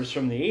leftovers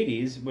from the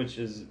 80s, which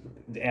is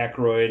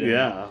Aykroyd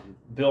and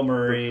Bill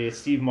Murray,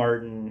 Steve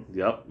Martin.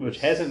 Yep. Which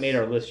hasn't made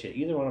our list yet.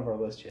 Either one of our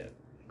lists yet.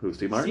 Who,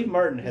 Steve Martin? Steve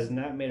Martin has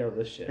not made our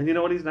list yet. And you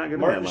know what? He's not going to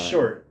Martin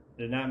Short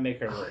did not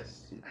make our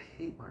list. I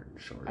hate Martin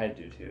Short. I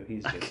do too.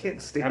 He's I just,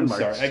 can't stand I'm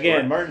Martin sorry. Short.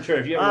 Again, Martin Short,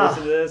 if you ever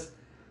listen to this,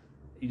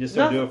 You just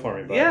don't do it for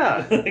me, bud.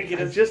 Yeah.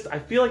 I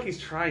feel like he's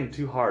trying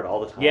too hard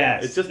all the time. Yeah,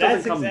 it just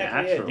doesn't come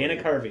exactly naturally.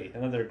 Dana Carvey,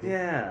 another.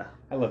 Yeah.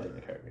 I love Dana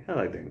Carvey. I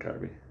like Dana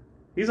Carvey.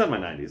 He's on my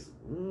 90s.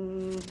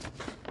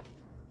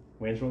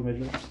 Wayne's World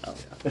Midget? Oh,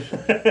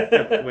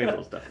 yeah. Wayne's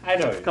World's definitely. I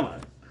know.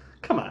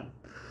 Come on.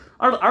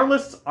 Our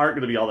lists aren't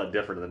going to be all that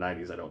different in the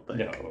 90s, I don't think.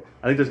 No.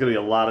 I think there's going to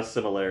be a lot of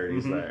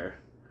similarities there.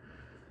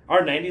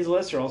 Our 90s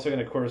lists are also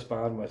going to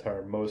correspond with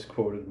our most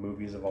quoted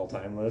movies of all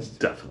time list.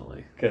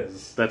 Definitely.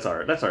 Because that's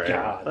our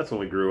era. That's when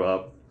we grew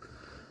up.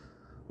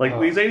 Like,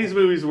 these 80s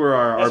movies were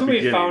that's our when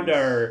beginnings. we found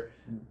our...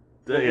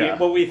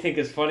 What we think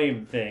is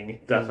funny thing.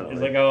 Definitely.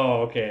 It's like,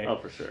 oh, okay. Oh,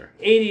 for sure.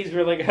 80s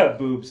were like,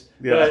 boobs.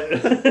 Yeah.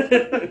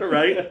 But...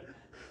 right?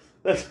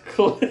 That's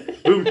cool.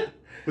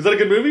 Was that a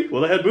good movie?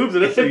 Well, they had boobs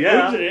in it, so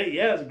yeah. Boobs in it.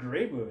 Yeah, it was a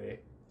great movie.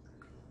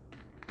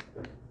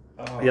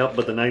 Oh. Yep,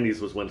 but the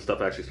 90s was when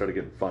stuff actually started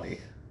getting funny.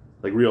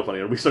 Like, real funny.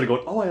 And we started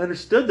going, oh, I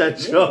understood that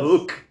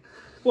joke.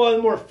 Well,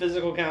 and more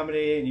physical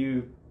comedy, and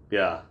you...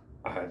 Yeah.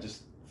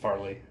 Just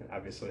Farley,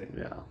 obviously.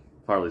 Yeah.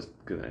 Farley's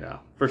gonna, yeah.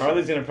 For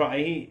Farley's sure. gonna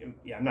probably...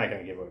 I'm not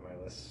gonna give away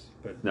my list,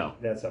 but no.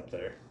 That's up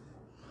there.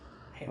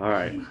 All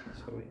right.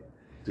 So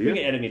Do you you?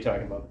 can edit me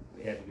talking about...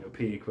 I had to go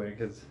pee quick,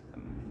 because...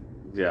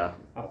 Yeah.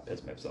 I'll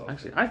piss myself.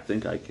 Actually, I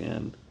think I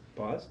can.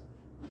 Pause.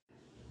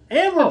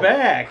 And we're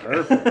back!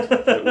 Perfect.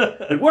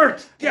 It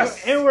worked!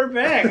 Yes! And we're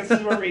back! This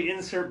is where we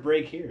insert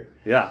break here.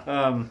 Yeah.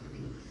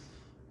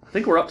 I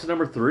think we're up to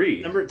number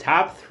 3.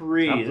 Top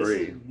three. Top This 3.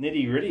 is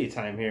nitty-gritty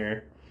time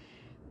here.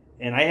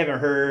 And I haven't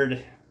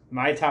heard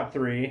my top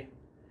 3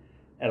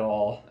 at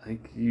all. I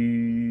think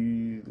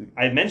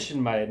I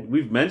mentioned mine.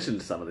 We've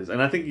mentioned some of these,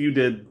 and I think you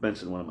did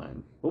mention one of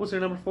mine. What was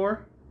your number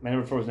 4? My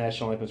number 4 was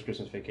National Lampoon's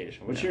Christmas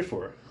Vacation. What's your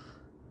 4?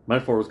 My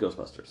 4 was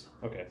Ghostbusters.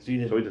 Okay, so you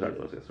did. So we did talk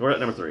about this. We're at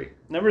number 3.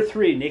 Number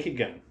 3, Naked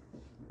Gun.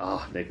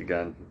 Oh, Naked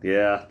Gun.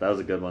 Yeah, that was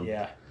a good one.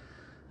 Yeah.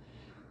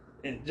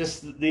 And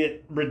just the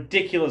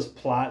ridiculous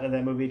plot of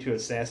that movie to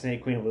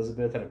assassinate Queen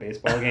Elizabeth at a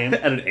baseball game.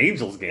 At an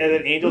Angels game. At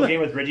an Angels game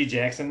with Reggie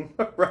Jackson.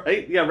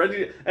 Right? Yeah,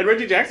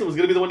 Reggie Jackson was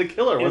going to be the one to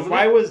kill her, And wasn't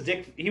why he? was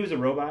Dick... He was a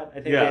robot,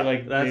 I think. Yeah,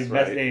 that's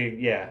right.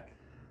 Yeah.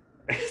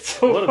 It's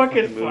so What a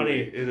fucking movie. funny.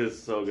 It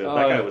is so good.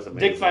 That guy was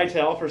amazing. Dick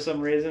Vitale, for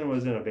some reason,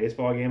 was in a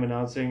baseball game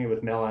announcing it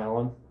with Mel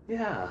Allen.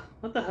 Yeah.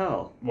 What the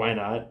hell? Why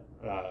not?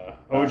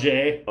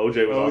 OJ.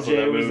 OJ was also in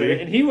that movie. there,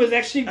 and he was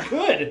actually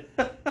good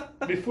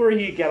before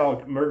he got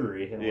all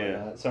murdery and Yeah.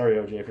 whatnot. Sorry,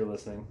 OJ, if you're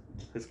listening.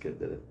 His kid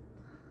did it.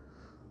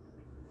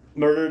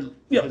 Murdered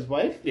Yep. his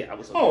wife? Yeah, it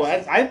was. Oh,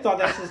 I thought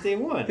that since day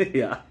one.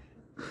 Yeah.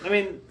 I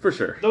mean, for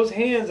sure. those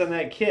hands on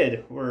that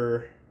kid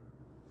were...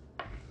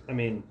 I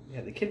mean,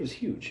 yeah, the kid was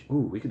huge. Ooh,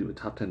 we could do a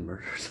top 10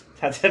 murders.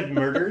 Top 10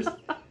 murders?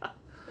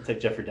 I'll take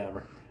Jeffrey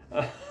Dahmer.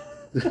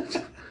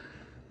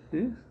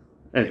 Yeah.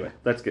 Anyway,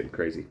 that's getting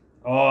crazy.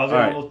 Oh, they're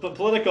Right. almost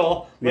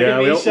political. Look Yeah, at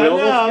me we almost shutting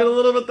get up. a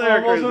little bit there,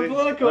 Almost crazy. went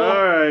political.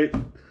 All right,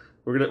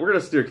 we're gonna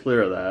steer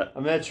clear of that.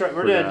 I'm gonna try.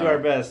 We're For gonna now. do our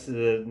best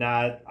to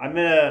not. I'm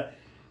gonna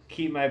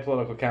keep my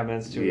political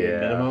comments to a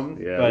minimum.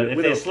 Yeah, But we if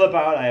they don't- slip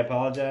out, I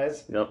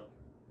apologize. Yep.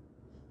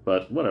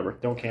 But whatever.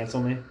 Don't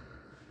cancel me.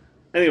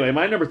 Anyway,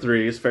 my number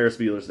 3 is Ferris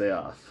Bueller's Day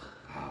Off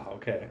Oh,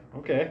 okay.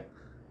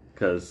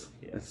 because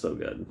it's so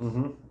good.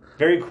 Mm-hmm.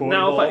 Very quotable.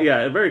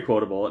 Now, very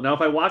quotable. Now,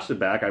 if I watched it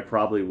back, I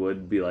probably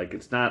would be like,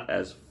 it's not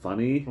as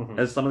funny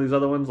as some of these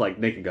other ones. Like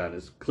Naked Gun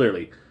is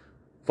clearly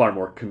far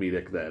more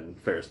comedic than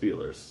Ferris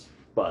Bueller's,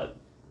 but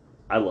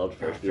I loved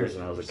Ferris Bueller's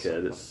when I was a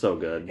kid. It's so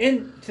good.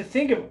 And to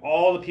think of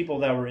all the people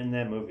that were in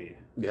that movie.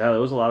 Yeah, there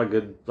was a lot of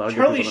good.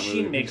 Charlie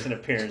Sheen makes an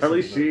appearance.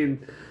 Charlie Sheen,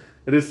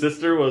 and his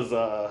sister was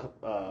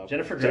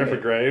Jennifer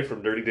Grey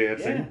from Dirty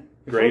Dancing. Yeah.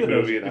 Great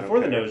movie.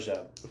 Before the nose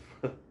job.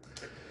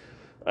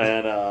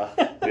 And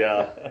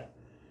yeah.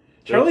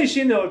 Charlie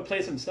Sheen though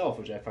plays himself,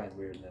 which I find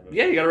weird in that movie.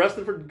 Yeah, he got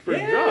arrested for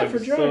drugs. For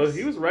drugs. So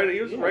he was right. He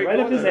was right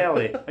up his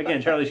alley.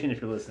 Again, Charlie Sheen, if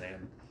you're listening.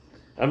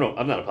 I'm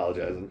not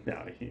apologizing.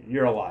 No,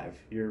 you're alive.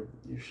 You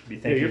should be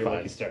thanking your fine.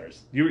 lucky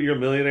stars. You're a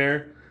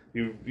millionaire.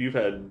 You've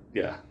had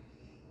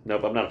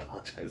Nope, I'm not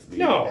apologizing.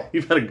 No,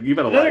 you've had a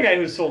another life. guy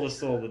who sold his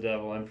soul to the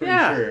devil. I'm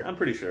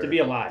pretty sure. To be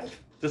alive.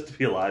 Just to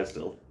be alive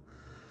still.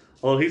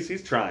 Well,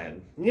 he's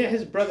trying. Yeah,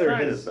 his brother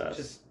has has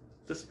just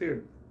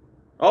disappeared.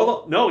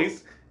 Although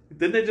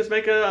didn't they just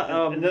make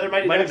another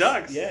Mighty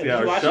Ducks? Yeah, yeah,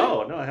 did you watch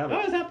show. it? No, I haven't.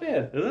 No, it's not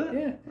bad. Is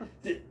it?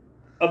 Yeah.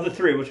 Of the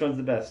 3, which one's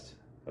the best?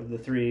 Of the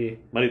 3.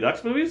 Mighty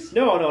Ducks movies?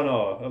 No.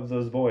 Of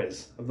those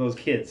boys. Of those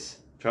kids.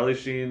 Charlie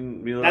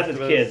Sheen, Mila Not the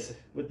Estevez? kids.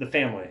 With the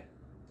family.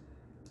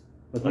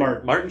 With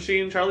Like Martin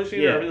Sheen, Charlie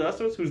Sheen, or Mila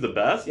Estevez? Who's the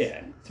best?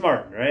 Yeah. It's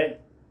Martin, right?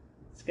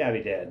 It's gotta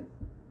be Dad.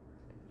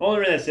 Only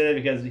reason I say that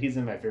because he's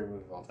in my favorite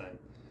movie of all time.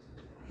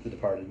 The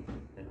Departed.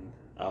 And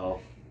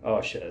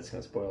oh shit, it's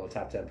gonna spoil a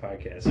top 10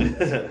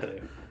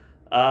 podcast.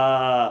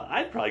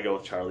 I'd probably go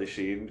with Charlie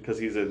Sheen because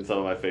he's in some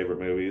of my favorite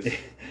movies.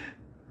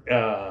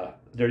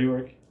 Dirty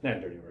Work?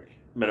 Not Dirty Work.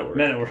 Men at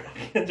Work.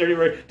 Dirty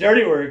Work.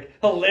 Dirty Work.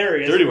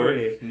 Hilarious. Dirty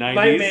movie. Work. 90s.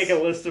 Might make a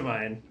list of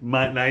mine.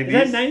 90s.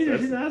 Is that 90s or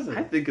 2000?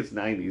 I think it's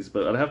 90s,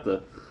 but I'd have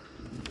to.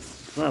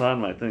 It's not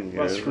on my thing here.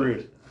 Well,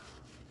 Screwed.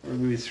 Or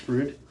movie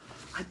Screwed.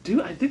 I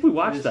do. I think we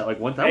watched that like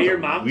one time. At That your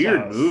was a mom's weird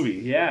house. movie.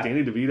 Yeah.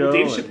 Danny DeVito. With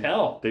Dave and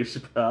Chappelle. Dave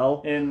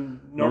Chappelle. And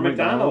Norm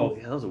Macdonald.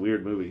 Yeah, that was a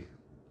weird movie.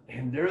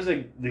 And there was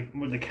the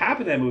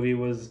cop in that movie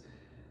was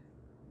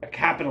a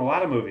cop in a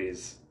lot of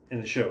movies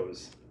in the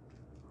shows.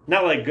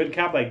 Not like good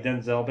cop, like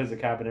Denzel plays a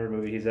cop in every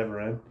movie he's ever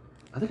in.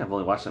 I think I've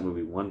only watched that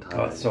movie one time.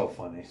 Oh, it's so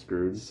funny.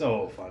 Screwed.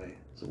 So funny.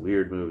 It's a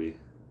weird movie.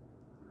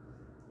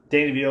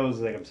 Danny DeVito is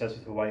like obsessed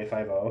with Hawaii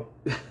Five-0,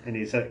 and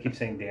he keeps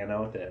saying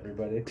Dano to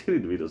everybody. Danny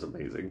DeVito's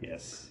amazing.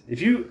 Yes.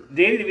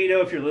 Danny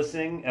DeVito, if you're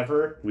listening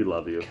ever, We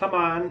love you. come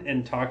on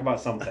and talk about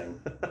something.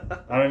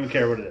 I don't even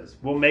care what it is.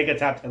 We'll make a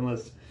top 10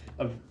 list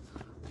of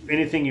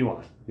anything you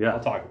want. Yeah. I'll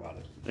talk about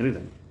it.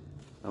 Anything.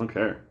 I don't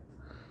care.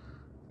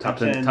 Top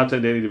Top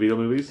 10 Danny DeVito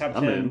movies? Top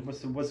I'm 10. in.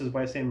 What's his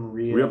wife's name?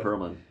 Rhea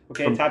Perlman.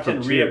 Okay, From- top 10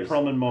 from Rhea Cheers.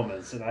 Perlman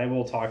moments, and I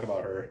will talk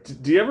about her.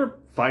 Do you ever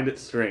find it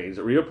strange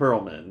that Rhea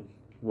Perlman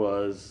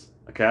was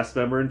a cast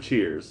member in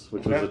Cheers,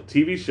 which was Okay. a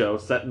TV show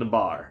set in a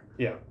bar?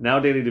 Yeah. Now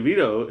Danny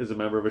DeVito is a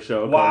member of a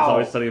show called Wow. It's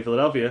Always Sunny in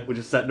Philadelphia, which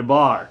is set in a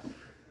bar.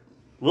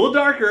 A little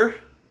darker.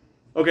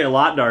 Okay, a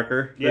lot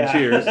darker than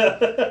Cheers.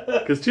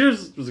 Because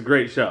Cheers was a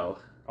great show.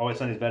 Always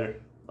Sunny's better.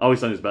 Always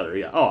Sunny is better,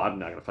 yeah. Oh, I'm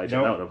not going to fight you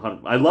Nope. on that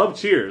one. I love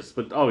Cheers,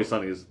 but Always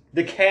Sunny is...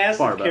 The cast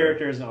Far of better.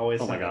 characters in Always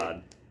Oh my Sunny.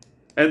 god.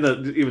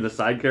 And even the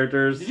side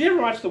characters. Did you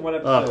ever watch the one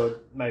episode?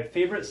 My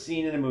favorite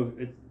scene in a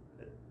movie,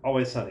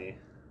 Always Sunny,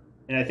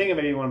 and I think it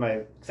may be one of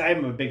my. Because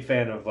I'm a big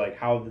fan of like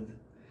how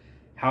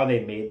they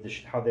made the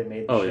show.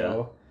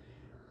 Yeah.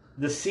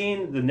 The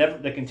scene,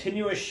 the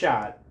continuous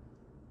shot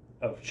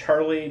of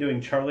Charlie doing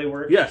Charlie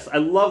work. Yes, I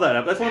love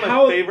that. That's one of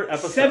my favorite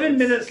episodes. 7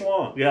 minutes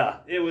long. Yeah.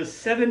 It was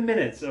 7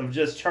 minutes of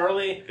just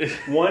Charlie,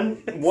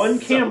 one so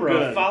camera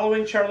good.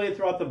 following Charlie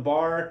throughout the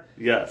bar.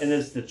 Yes. And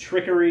it's the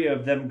trickery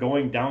of them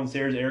going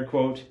downstairs, air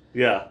quote.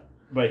 Yeah.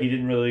 But he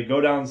didn't really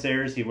go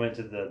downstairs. He went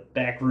to the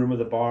back room of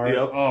the bar. Yep.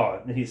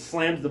 Oh, and he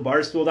slams the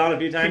bar stool down a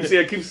few times.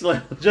 Keeps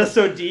slamming. Just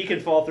so D can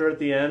fall through at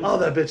the end. Oh,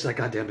 that bitch, that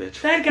goddamn bitch.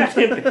 That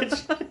goddamn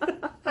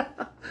bitch.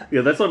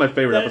 Yeah, that's one of my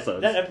favorite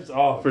episodes. That episode,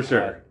 oh, for God.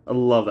 sure. I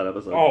love that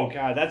episode. Oh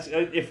God, that's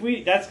gonna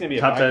be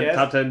a top podcast. 10,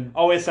 top 10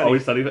 Always Sunny.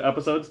 Always Sunny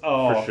episodes?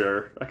 Oh. For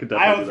sure. I could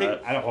I definitely don't do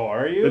think. that. I don't. Oh,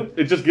 are you?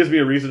 It just gives me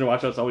a reason to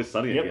watch It's Always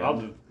Sunny Yep. again. I'll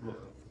do.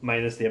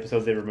 Minus the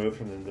episodes they removed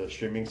from the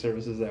streaming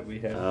services that we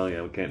have. Oh,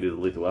 yeah, we can't do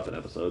the Lethal Weapon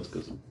episodes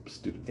because I'm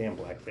stupid. Damn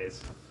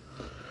blackface.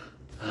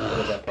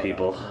 That part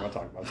People. out. I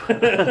don't want to talk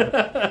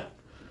about that.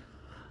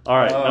 All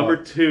right, number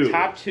 2.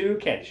 Top 2,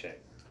 Caddyshack.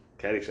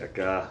 Caddyshack.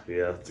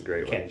 Yeah, that's a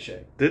great one.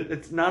 Caddyshack.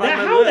 It's not on Now,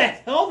 my how the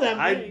list. hell that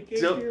I many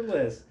came don't- to your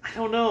list? I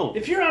don't know.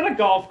 If you're on a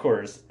golf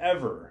course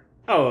ever,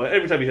 Oh,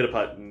 every time you hit a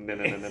putt. No.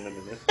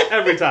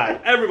 Every time.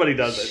 Everybody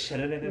does it.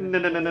 and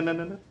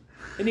No.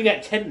 you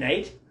got Ted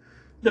Knight,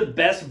 the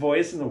best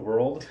voice in the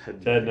world.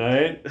 Ted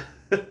Knight.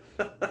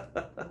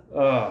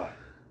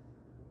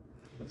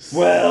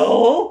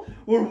 Well,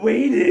 we're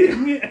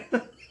waiting.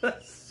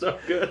 So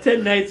good.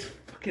 Ted Knight's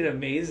fucking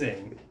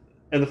amazing.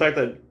 And the fact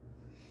that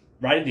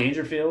Rodney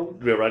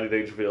Dangerfield. we have Rodney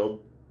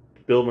Dangerfield,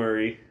 Bill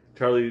Murray,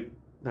 Chevy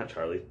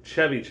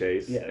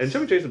Chase. Yes. And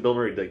Chevy Chase and Bill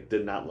Murray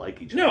did not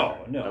like each No,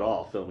 other no. at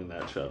all filming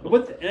that show.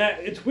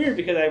 It's weird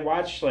because I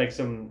watched like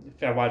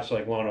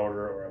Law and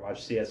Order or I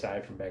watched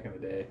CSI from back in the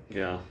day.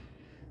 Yeah.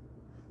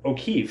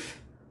 O'Keefe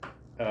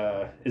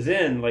is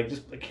in like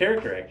just a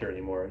character actor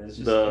anymore, and it's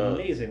just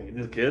amazing.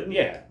 The kid?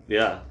 Yeah,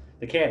 Yeah.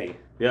 the caddy.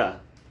 Yeah.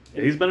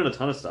 He's been in a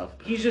ton of stuff.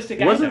 He's just a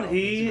guy. Wasn't now.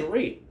 he- He's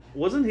great.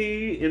 Wasn't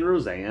he in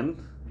Roseanne?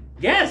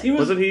 Yes, he was.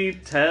 Wasn't he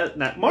Ted?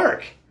 Not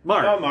Mark?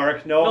 Mark. No,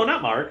 Mark. No, No,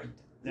 not Mark.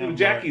 No,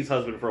 Jackie's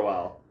husband for a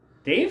while.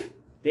 Dave.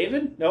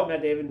 David? No,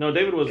 not David. No,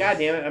 David was. God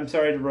damn it! I'm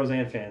sorry to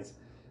Roseanne fans.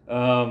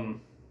 And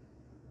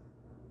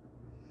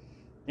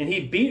he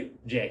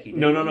beat Jackie.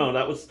 No. didn't he?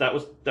 That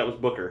was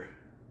Booker.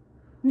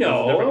 No, That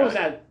was a different it was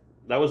guy. not.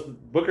 That was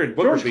Booker.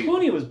 George beat.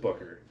 Clooney was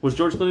Booker. Was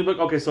George Clooney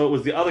Booker? Okay, so it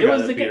was the other It guy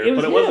was that the beat guy. her, It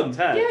was but it him. wasn't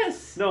Ted.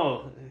 Yes.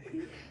 No,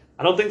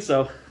 I don't think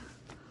so.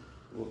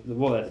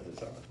 Well, that's the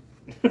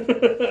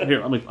song.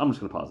 Here, I'm just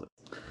gonna pause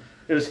it.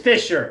 It was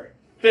Fisher.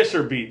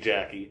 Fisher beat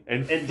Jackie,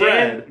 and And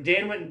Fred,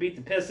 Dan went and beat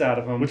the piss out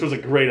of him. which was a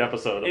great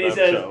episode of and he that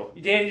says, show.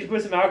 Dan, you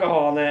put some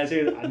alcohol in that. So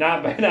he was, not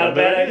a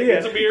bad idea.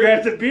 It's a beer.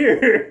 Grabs a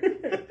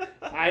beer.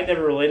 I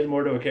never related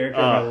more to a character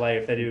in my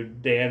life than I do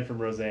Dan from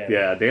Roseanne.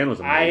 Yeah, Dan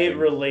was I amazing.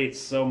 relate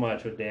so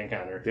much with Dan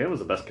Connor. Dan was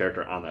the best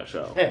character on that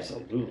show.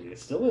 Absolutely. It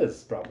still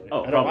is, probably.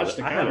 Oh, I don't probably. watch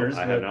the I Connors,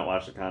 have but not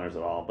watched the Connors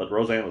at all, but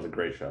Roseanne was a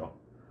great show.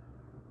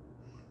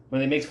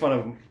 when they make fun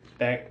of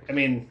back, I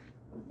mean,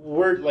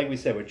 we're, like we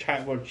said, we're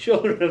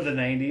children of the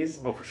 90s.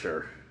 Oh, for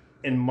sure.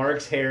 And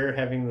Mark's hair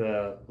having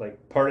the,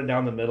 like, parted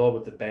down the middle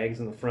with the bangs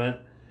in the front.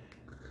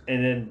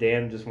 And then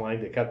Dan just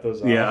wanting to cut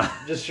those off. Yeah.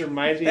 Just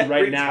reminds me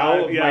Every right now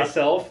time, of yeah.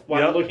 myself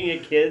while Yep. looking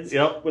at kids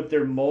Yep. with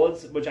their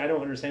mullets, which I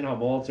don't understand how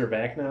mullets are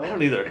back now. I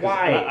don't either. 'cause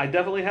Why? I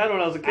definitely had one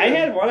when I was a kid. I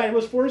had one. I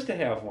was forced to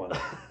have one.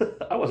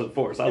 I wasn't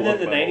forced. I And then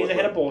loved the my 90s, I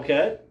had a bowl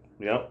cut.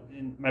 Yep.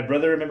 And my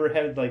brother, remember,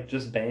 had, like,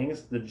 just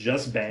bangs. The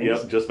just bangs.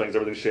 Yep. Just bangs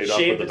everything shaved off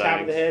Shaved with the the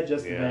top of the bangs. head,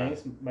 just the Yeah.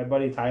 bangs. My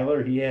buddy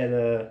Tyler, he had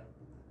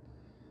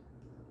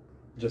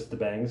just the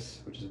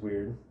bangs, which is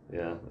weird.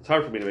 Yeah, it's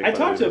hard for me to make. I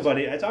talked to a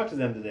buddy. I talked to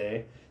them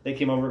today. They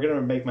came over. We're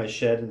gonna make my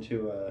shed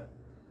into a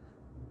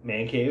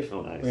man cave.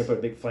 Oh, nice. We're gonna put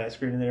a big flat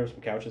screen in there with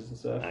some couches and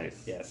stuff.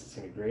 Nice. Yes, it's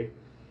gonna be great.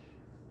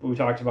 But we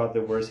talked about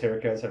the worst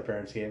haircuts our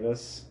parents gave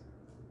us.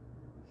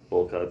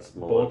 Bowl cuts,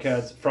 Bowl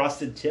cuts,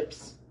 frosted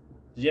tips.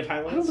 Did you have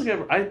highlights? I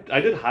don't think I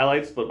did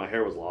highlights, but my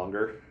hair was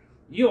longer.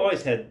 You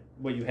always had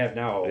what you have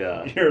now.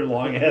 Yeah. Your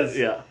long ass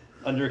yeah.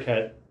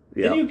 undercut.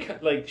 Yeah. Didn't you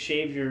like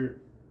shave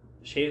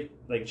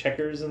like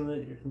checkers in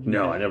the?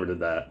 No, I never did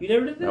that. You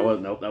never did that?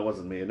 Nope, that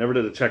wasn't me. I never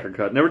did a checker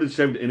cut. Never did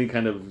shave any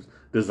kind of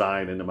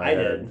design into my head.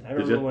 I did. I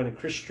remember when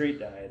Chris Street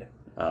died.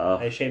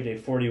 I shaved a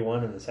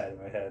 41 on the side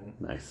of my head.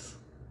 Nice.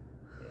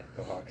 Yeah,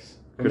 go Hawks.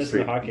 We're missing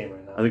the Hawk game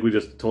right now. I think we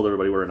just told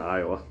everybody we're in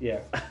Iowa. Yeah.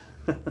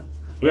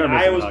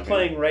 Iowa's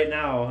playing right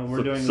now, and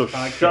we're doing this podcast.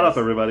 So shut up,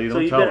 everybody. So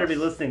you better be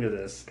listening to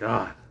this.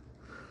 God.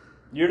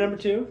 You're number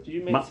 2? Did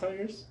you make tell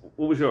yours?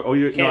 What was your?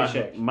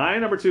 My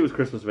number 2 was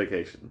Christmas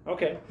Vacation.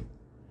 Okay.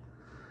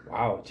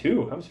 Wow,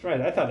 2. I'm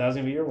surprised. I thought that was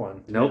gonna be your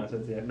one. Nope.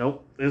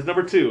 It's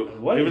number 2.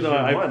 What Even is though your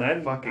I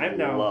one? fucking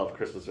love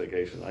Christmas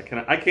Vacation.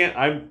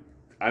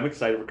 I'm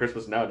excited for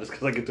Christmas now just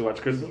because I get to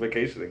watch Christmas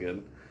Vacation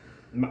again.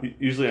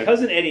 Usually,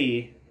 Cousin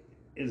Eddie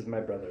is my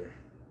brother.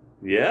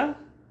 Yeah.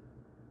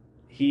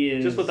 He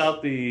is just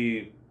without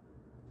the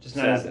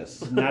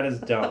sadness. Not as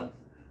dumb.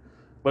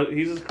 But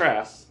he's as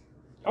crass.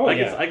 Oh,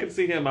 I can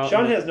see him out.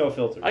 Sean has no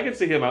filter. I can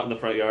see him out in the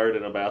front yard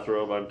in a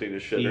bathrobe emptying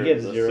his shitter. He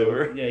gives in the zero.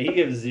 sewer. Yeah, he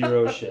gives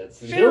zero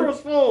shits. Shitter was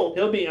full.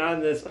 He'll be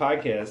on this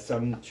podcast.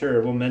 I'm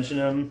sure we'll mention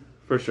him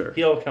for sure.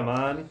 He'll come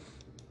on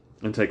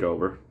and take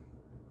over.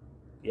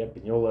 Yep,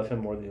 and you'll love him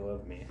more than you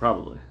love me.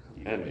 Probably.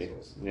 You and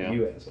assholes. me. Yeah.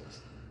 You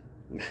assholes.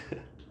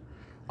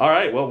 All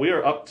right. Well, we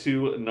are up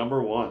to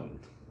number 1.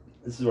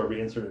 This is where we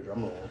insert a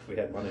drum roll if we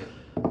had money.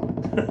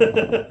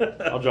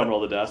 I'll drum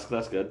roll the desk.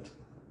 That's good.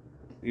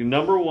 Your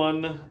number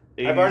 1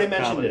 80s I've already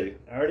mentioned comedy.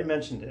 it. I already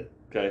mentioned it.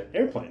 Okay.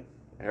 Airplane.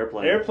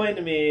 Airplane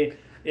to me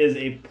is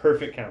a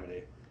perfect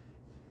comedy.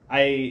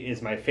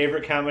 It's my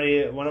favorite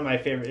comedy. One of my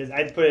favorite.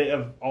 I'd put it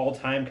of all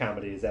time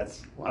comedies.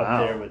 That's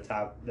up there with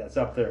That's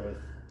up there with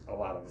a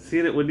lot of them. See,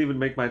 it wouldn't even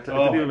make my. It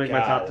didn't even make my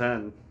top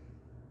 10.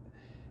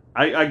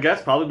 I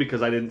guess probably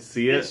because I didn't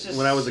see it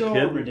when I was a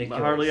kid.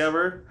 Ridiculous. Hardly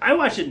ever. I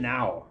watch it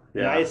now.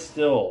 Yeah. And I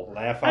still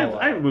laugh out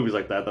loud. I have movies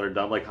like that are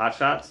dumb, like Hot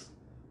Shots.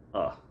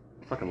 Oh,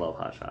 I fucking love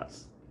Hot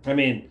Shots. I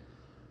mean,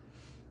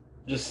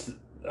 just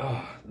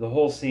the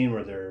whole scene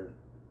where they're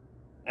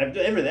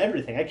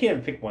everything. I can't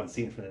even pick one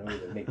scene from the movie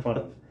to make fun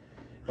of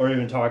or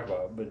even talk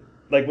about. But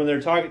like when they're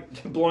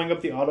blowing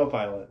up the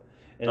autopilot,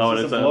 and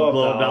it's just a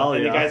blow up doll,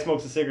 and the guy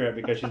smokes a cigarette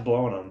because she's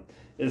blowing him.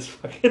 It's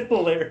fucking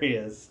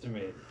hilarious to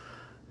me.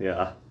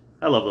 Yeah.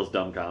 I love those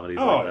dumb comedies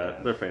like that.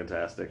 Yeah. They're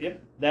fantastic.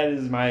 Yep. That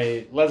is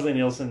my Leslie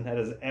Nielsen. That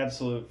is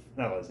absolute...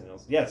 Not Leslie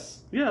Nielsen.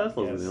 Yes. Yeah, that's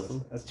Leslie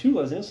Nielsen. That's 2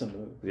 Leslie Nielsen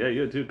movies. Yeah,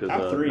 you had 2 because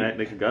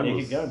Naked Gun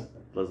was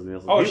Leslie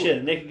Nielsen. Oh,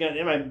 shit. Naked Gun.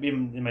 It might be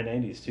in my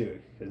 90s, too.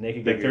 Because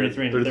Naked Gun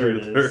 33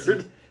 and a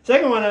third.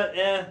 Second one,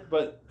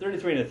 but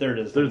 33 and a third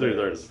is... 33 and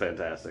a third is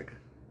fantastic.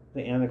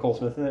 The Anna Nicole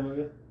Smith in that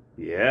movie?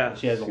 Yeah,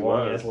 she has the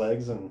long-ass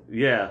legs and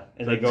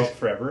they go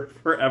forever.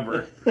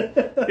 Forever.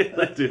 Yeah,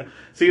 they do.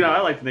 See, I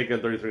like Naked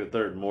Gun 33 and a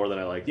third more than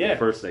I like the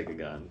first Naked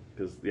Gun.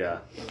 Because,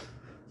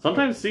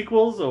 sometimes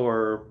sequels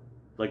or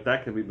like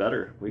that can be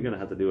better. We're going to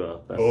have to do a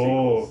best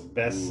sequels.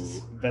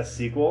 Best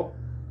sequel?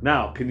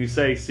 Now, can you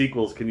say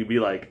sequels? Can you be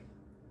like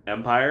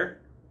Empire?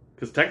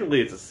 Because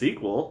technically it's a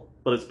sequel,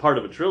 but it's part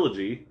of a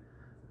trilogy.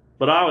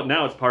 But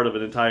now it's part of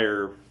an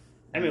entire...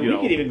 I mean, we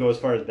could even go as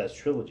far as best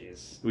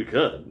trilogies. We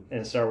could.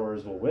 And Star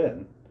Wars will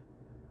win.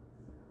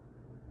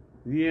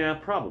 Yeah,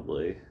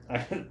 probably.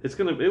 It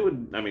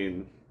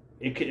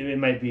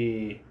might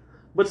be...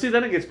 But see,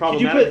 then it gets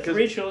problematic. Could you put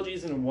 3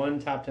 trilogies in one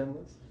top 10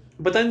 list?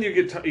 But then you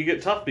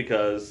get tough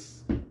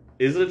because...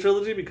 Is it a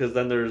trilogy? Because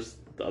then there's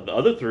the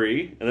other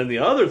 3, and then the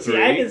other 3...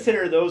 See, I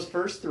consider those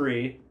first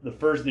 3, the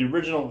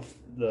original,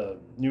 the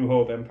New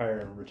Hope, Empire,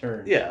 and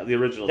Return. Yeah, the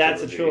original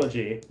That's a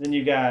trilogy. Then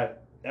you got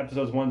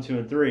episodes 1, 2,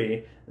 and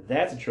 3.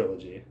 That's a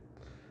trilogy.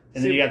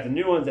 And then you got the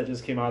new ones that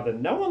just came out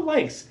that no one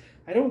likes.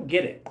 I don't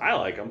get it. I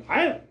like them.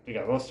 I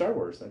love Star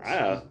Wars.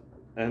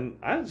 And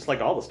I just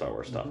like all the Star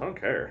Wars stuff. I don't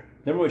care.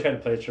 Remember we tried to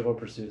play Triple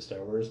Pursuit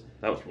Star Wars?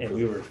 And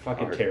we were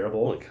fucking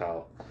terrible. Holy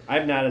cow.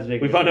 I'm not as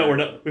big we found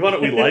out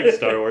we like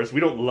Star Wars. We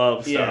don't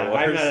love Star Wars.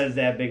 I'm not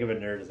that big of a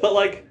nerd as But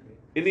like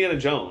Indiana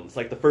Jones,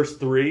 like the first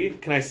 3,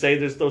 can I say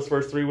those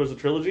first 3 was a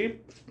trilogy?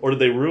 Or did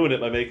they ruin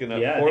it by making that 4th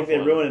one? Yeah, I think they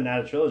ruined it,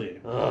 not a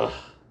trilogy. Ugh.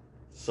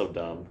 So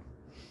dumb.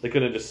 They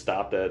could have just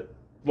stopped at...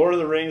 Lord of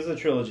the Rings is a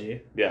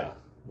trilogy. Yeah.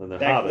 Then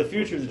Back to the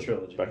Future is a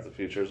trilogy. Back to the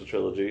Future is a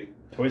trilogy.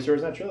 Toy Story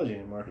is not a trilogy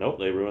anymore. Nope,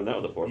 they ruined that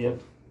with the 4th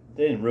one.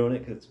 They didn't ruin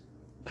it because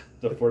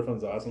the 4th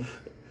one's awesome.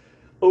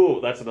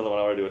 Oh, that's another one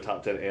I want to do, a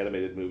top 10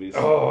 animated movies.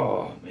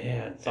 Oh,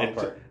 man. South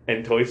Park.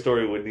 And Toy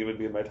Story wouldn't even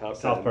be in my top 10.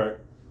 South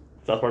Park.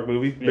 South Park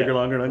movie? Yeah. Bigger,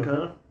 longer, and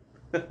uncut?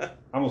 I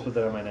almost put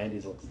that on my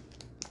 90s list.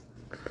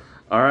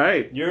 All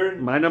right. Your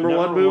my number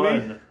 1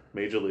 movie?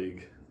 Major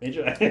League.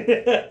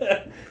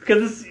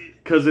 Because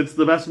Because it's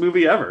the best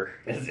movie ever.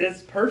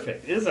 It's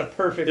perfect. It is a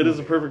perfect It movie. is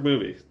a perfect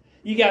movie.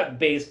 You got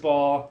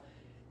baseball.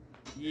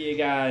 You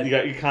got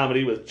your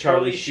comedy with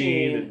Charlie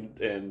Sheen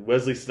and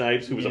Wesley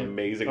Snipes, who was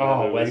amazing in that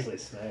movie. Wesley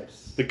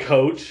Snipes. The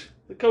coach.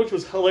 The coach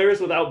was hilarious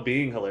without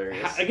being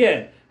hilarious.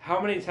 Again, how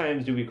many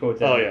times do we quote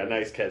that? Oh, yeah,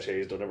 nice catch,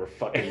 Hayes. Don't ever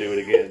fucking do it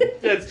again.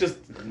 It's just,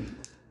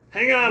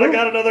 hang on, I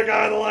got another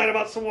guy on the line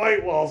about some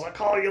white walls. I'll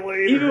call you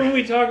later. Even when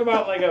we talk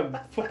about like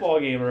a football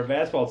game or a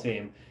basketball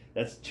team,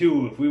 that's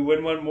 2. If we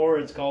win one more,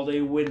 it's called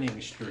a winning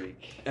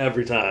streak.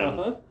 Every time.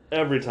 Uh-huh.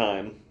 Every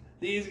time.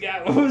 These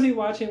guys, what was he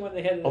watching when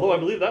they had... Although I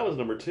believe that was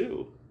number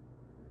 2.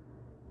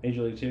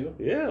 Major League 2?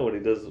 Yeah, when he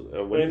does a When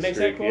he winning makes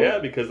streak. that quote? Yeah,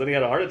 because then he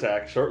had a heart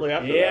attack shortly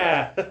after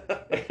Yeah.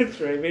 that. That's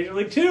right, Major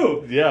League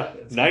 2. Yeah,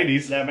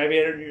 90s. That might be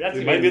in the 90s It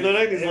list.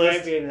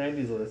 might be in the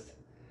 90s list.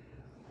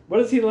 What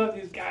does he love?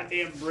 These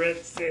goddamn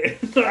Brits.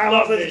 I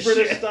love this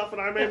British stuff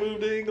and I may move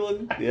to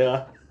England.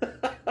 Yeah.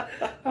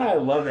 I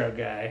love that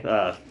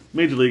guy.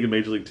 Major League and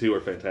Major League 2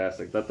 are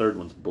fantastic. That third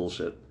one's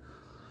bullshit.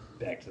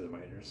 Back to the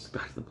minors.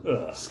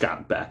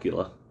 Scott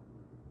Bakula.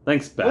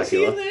 Thanks, Bakula. Was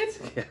he in that?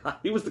 Yeah,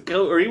 he was the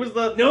coach, or he was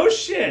the... No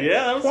shit.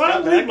 Yeah, that was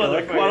Quantum Scott Leap,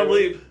 Bakula. motherfucker. Quantum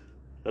Leap.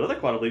 That other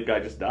Quantum Leap guy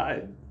just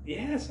died.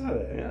 Yeah, I saw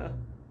that. Yeah.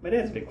 My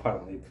dad's a big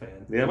Quantum Leap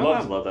fan. Yeah, my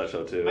mom loved that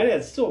show, too. My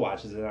dad still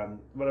watches it on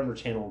whatever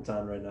channel it's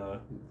on right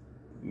now.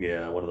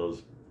 Yeah, one of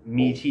those...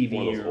 TV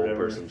one of those or old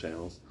whatever. person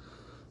channels.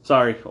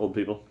 Sorry, old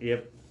people.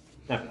 Yep.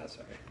 I'm not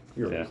sorry.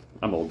 You're Yeah, old.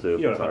 I'm old, too.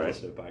 You don't Sorry. have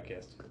to listen to a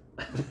podcast.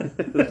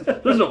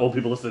 There's no old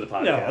people listening to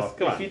podcasts. No,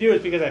 Come if on. you do,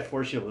 it's because I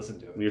force you to listen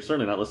to it. You're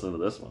certainly not listening to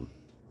this one.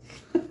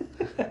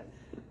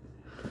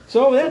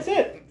 So that's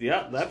it.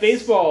 Yeah, that's...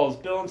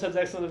 Spaceballs, Bill and Ted's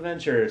Excellent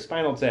Adventure,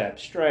 Spinal Tap,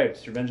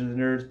 Stripes, Revenge of the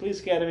Nerds,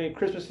 Police Academy,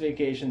 Christmas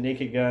Vacation,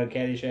 Naked Gun,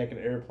 Caddyshack, and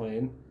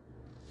Airplane.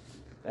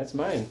 That's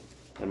mine.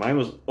 And mine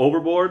was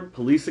Overboard,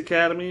 Police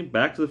Academy,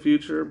 Back to the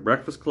Future,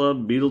 Breakfast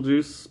Club,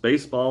 Beetlejuice,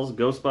 Spaceballs,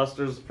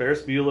 Ghostbusters,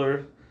 Ferris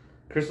Bueller,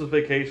 Christmas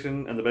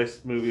Vacation, and the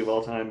best movie of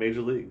all time,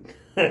 Major League.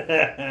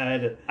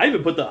 I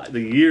even put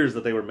the years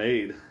that they were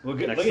made Well,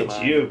 next look to at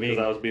mine you because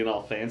I was being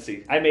all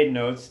fancy. I made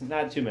notes,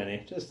 not too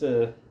many, just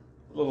a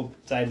little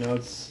side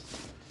notes.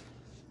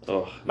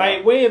 Oh, My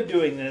way of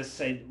doing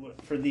this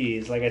for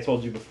these, like I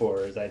told you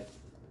before, is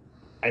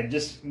I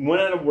just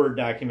went on a Word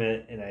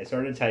document and I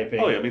started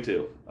typing. Oh yeah, me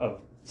too.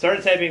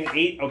 Started typing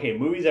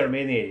movies that were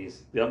made in the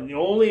 80s. Yep. And the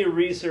only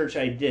research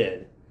I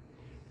did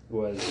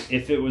was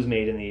if it was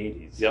made in the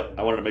 80s. Yep,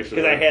 I wanted to make sure.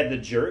 Because I had The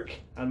Jerk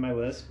on my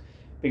list.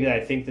 Because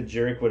I think The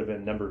Jerk would have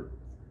been number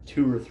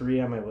 2 or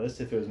 3 on my list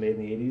if it was made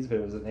in the 80s. But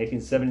it was in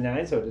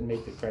 1979, so it didn't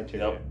make the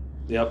criteria.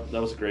 Yep,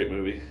 that was a great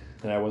movie.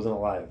 And I wasn't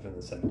alive in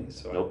the 70s.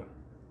 So Nope.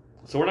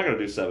 So we're not going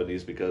to do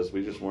 70s because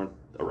we just weren't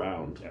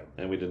around. Yeah.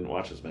 And we didn't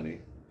watch as many.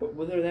 But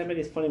were there that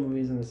many funny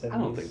movies in the 70s? I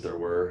don't think there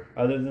were.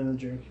 Other than The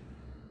Jerk?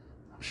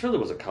 I'm sure there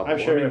was a couple. I'm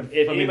sure if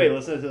anybody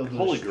listens to those...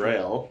 Holy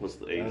Grail was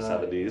the 80s,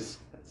 70s.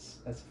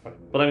 That's a funny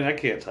movie. But I mean, I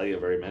can't tell you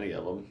very many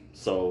of them.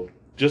 So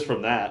just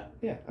from that,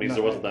 yeah, means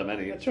there wasn't that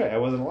many. That's right. I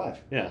wasn't alive.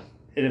 Yeah.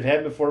 And if it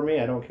happened before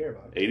me, I don't care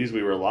about it. 80s,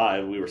 we were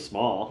alive. We were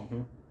small.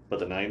 Mm-hmm. But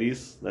the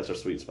 90s, that's our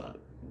sweet spot.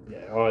 Yeah.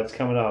 Oh, it's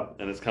coming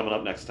up. And it's coming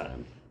up next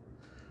time.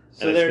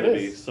 So and there it's it going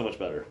to is. be so much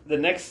better. The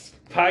next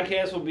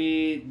podcast will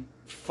be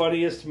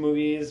funniest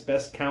movies,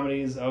 best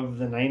comedies of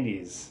the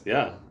 90s.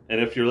 Yeah. And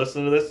if you're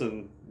listening to this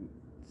and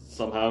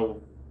somehow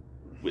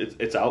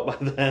it's out by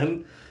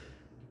then,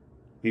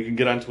 you can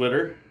get on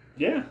Twitter.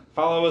 Yeah.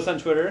 Follow us on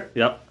Twitter.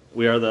 Yep.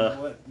 We are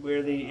the...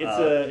 We're the...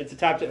 It's a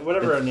top 10...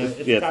 Whatever our name...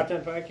 It's a top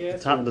 10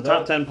 podcast? The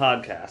Top 10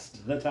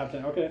 Podcast. The top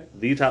 10, okay.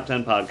 The Top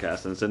 10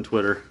 Podcast, and it's in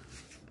Twitter.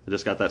 I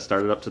just got that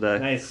started up today.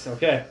 Nice,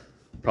 okay.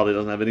 Probably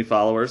doesn't have any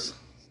followers.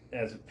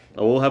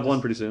 We'll have one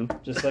pretty soon.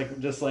 Just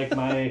like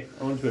my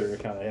own Twitter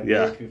account. I have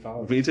very few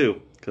followers. Me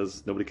too,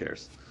 because nobody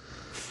cares.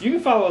 You can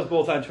follow us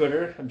both on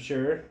Twitter, I'm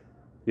sure.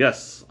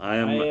 Yes, I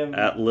am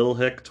at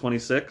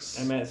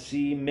LittleHick26. I'm at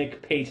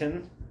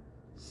CMickPayton.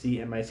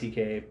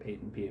 CMICK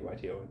Payton,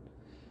 Payton.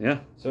 Yeah.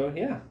 So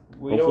yeah,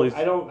 Hopefully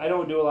I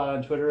don't do a lot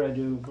on Twitter. I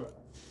do.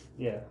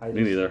 Yeah,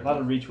 Me neither. A lot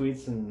of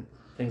retweets and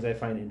things I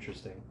find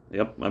interesting.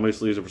 Yep, I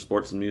mostly use it for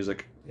sports and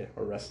music. Yeah,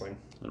 or wrestling.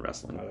 And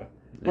wrestling.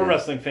 We're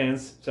wrestling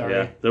fans. Sorry.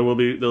 Yeah, there will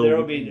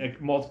be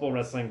multiple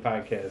wrestling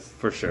podcasts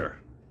for sure.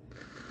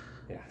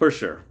 Yeah, for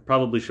sure.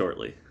 Probably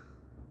shortly.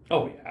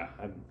 Oh yeah,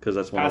 because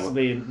that's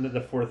possibly the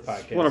 4th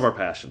podcast. One of our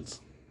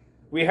passions.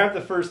 We have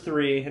the first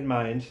 3 in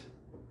mind,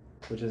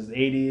 which is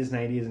 80s,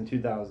 90s, and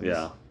 2000s.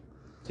 Yeah.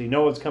 So you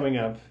know what's coming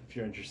up if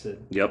you're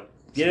interested. Yep.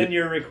 Get in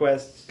your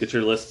requests. Get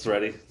your lists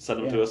ready. Send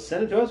them to us.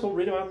 Send them to us. We'll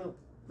read them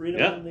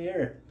on the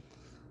air.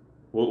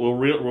 We'll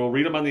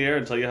read them on the air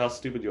and tell you how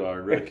stupid you are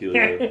and ridicule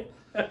you.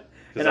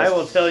 And I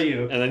will tell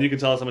you. And then you can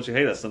tell us how much you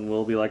hate us, and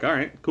we'll be like, all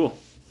right, cool.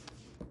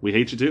 We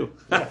hate you too.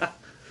 Yeah.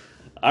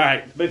 All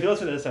right. But if you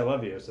listen to this, I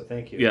love you, so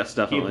thank you. Yes,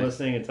 definitely. Keep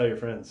listening and tell your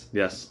friends.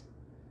 Yes.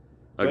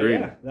 Agreed.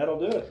 But yeah, that'll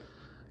do it.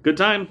 Good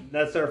time.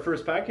 That's our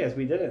first podcast.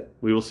 We did it.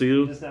 We will see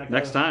you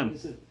next time.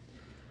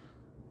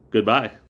 Goodbye.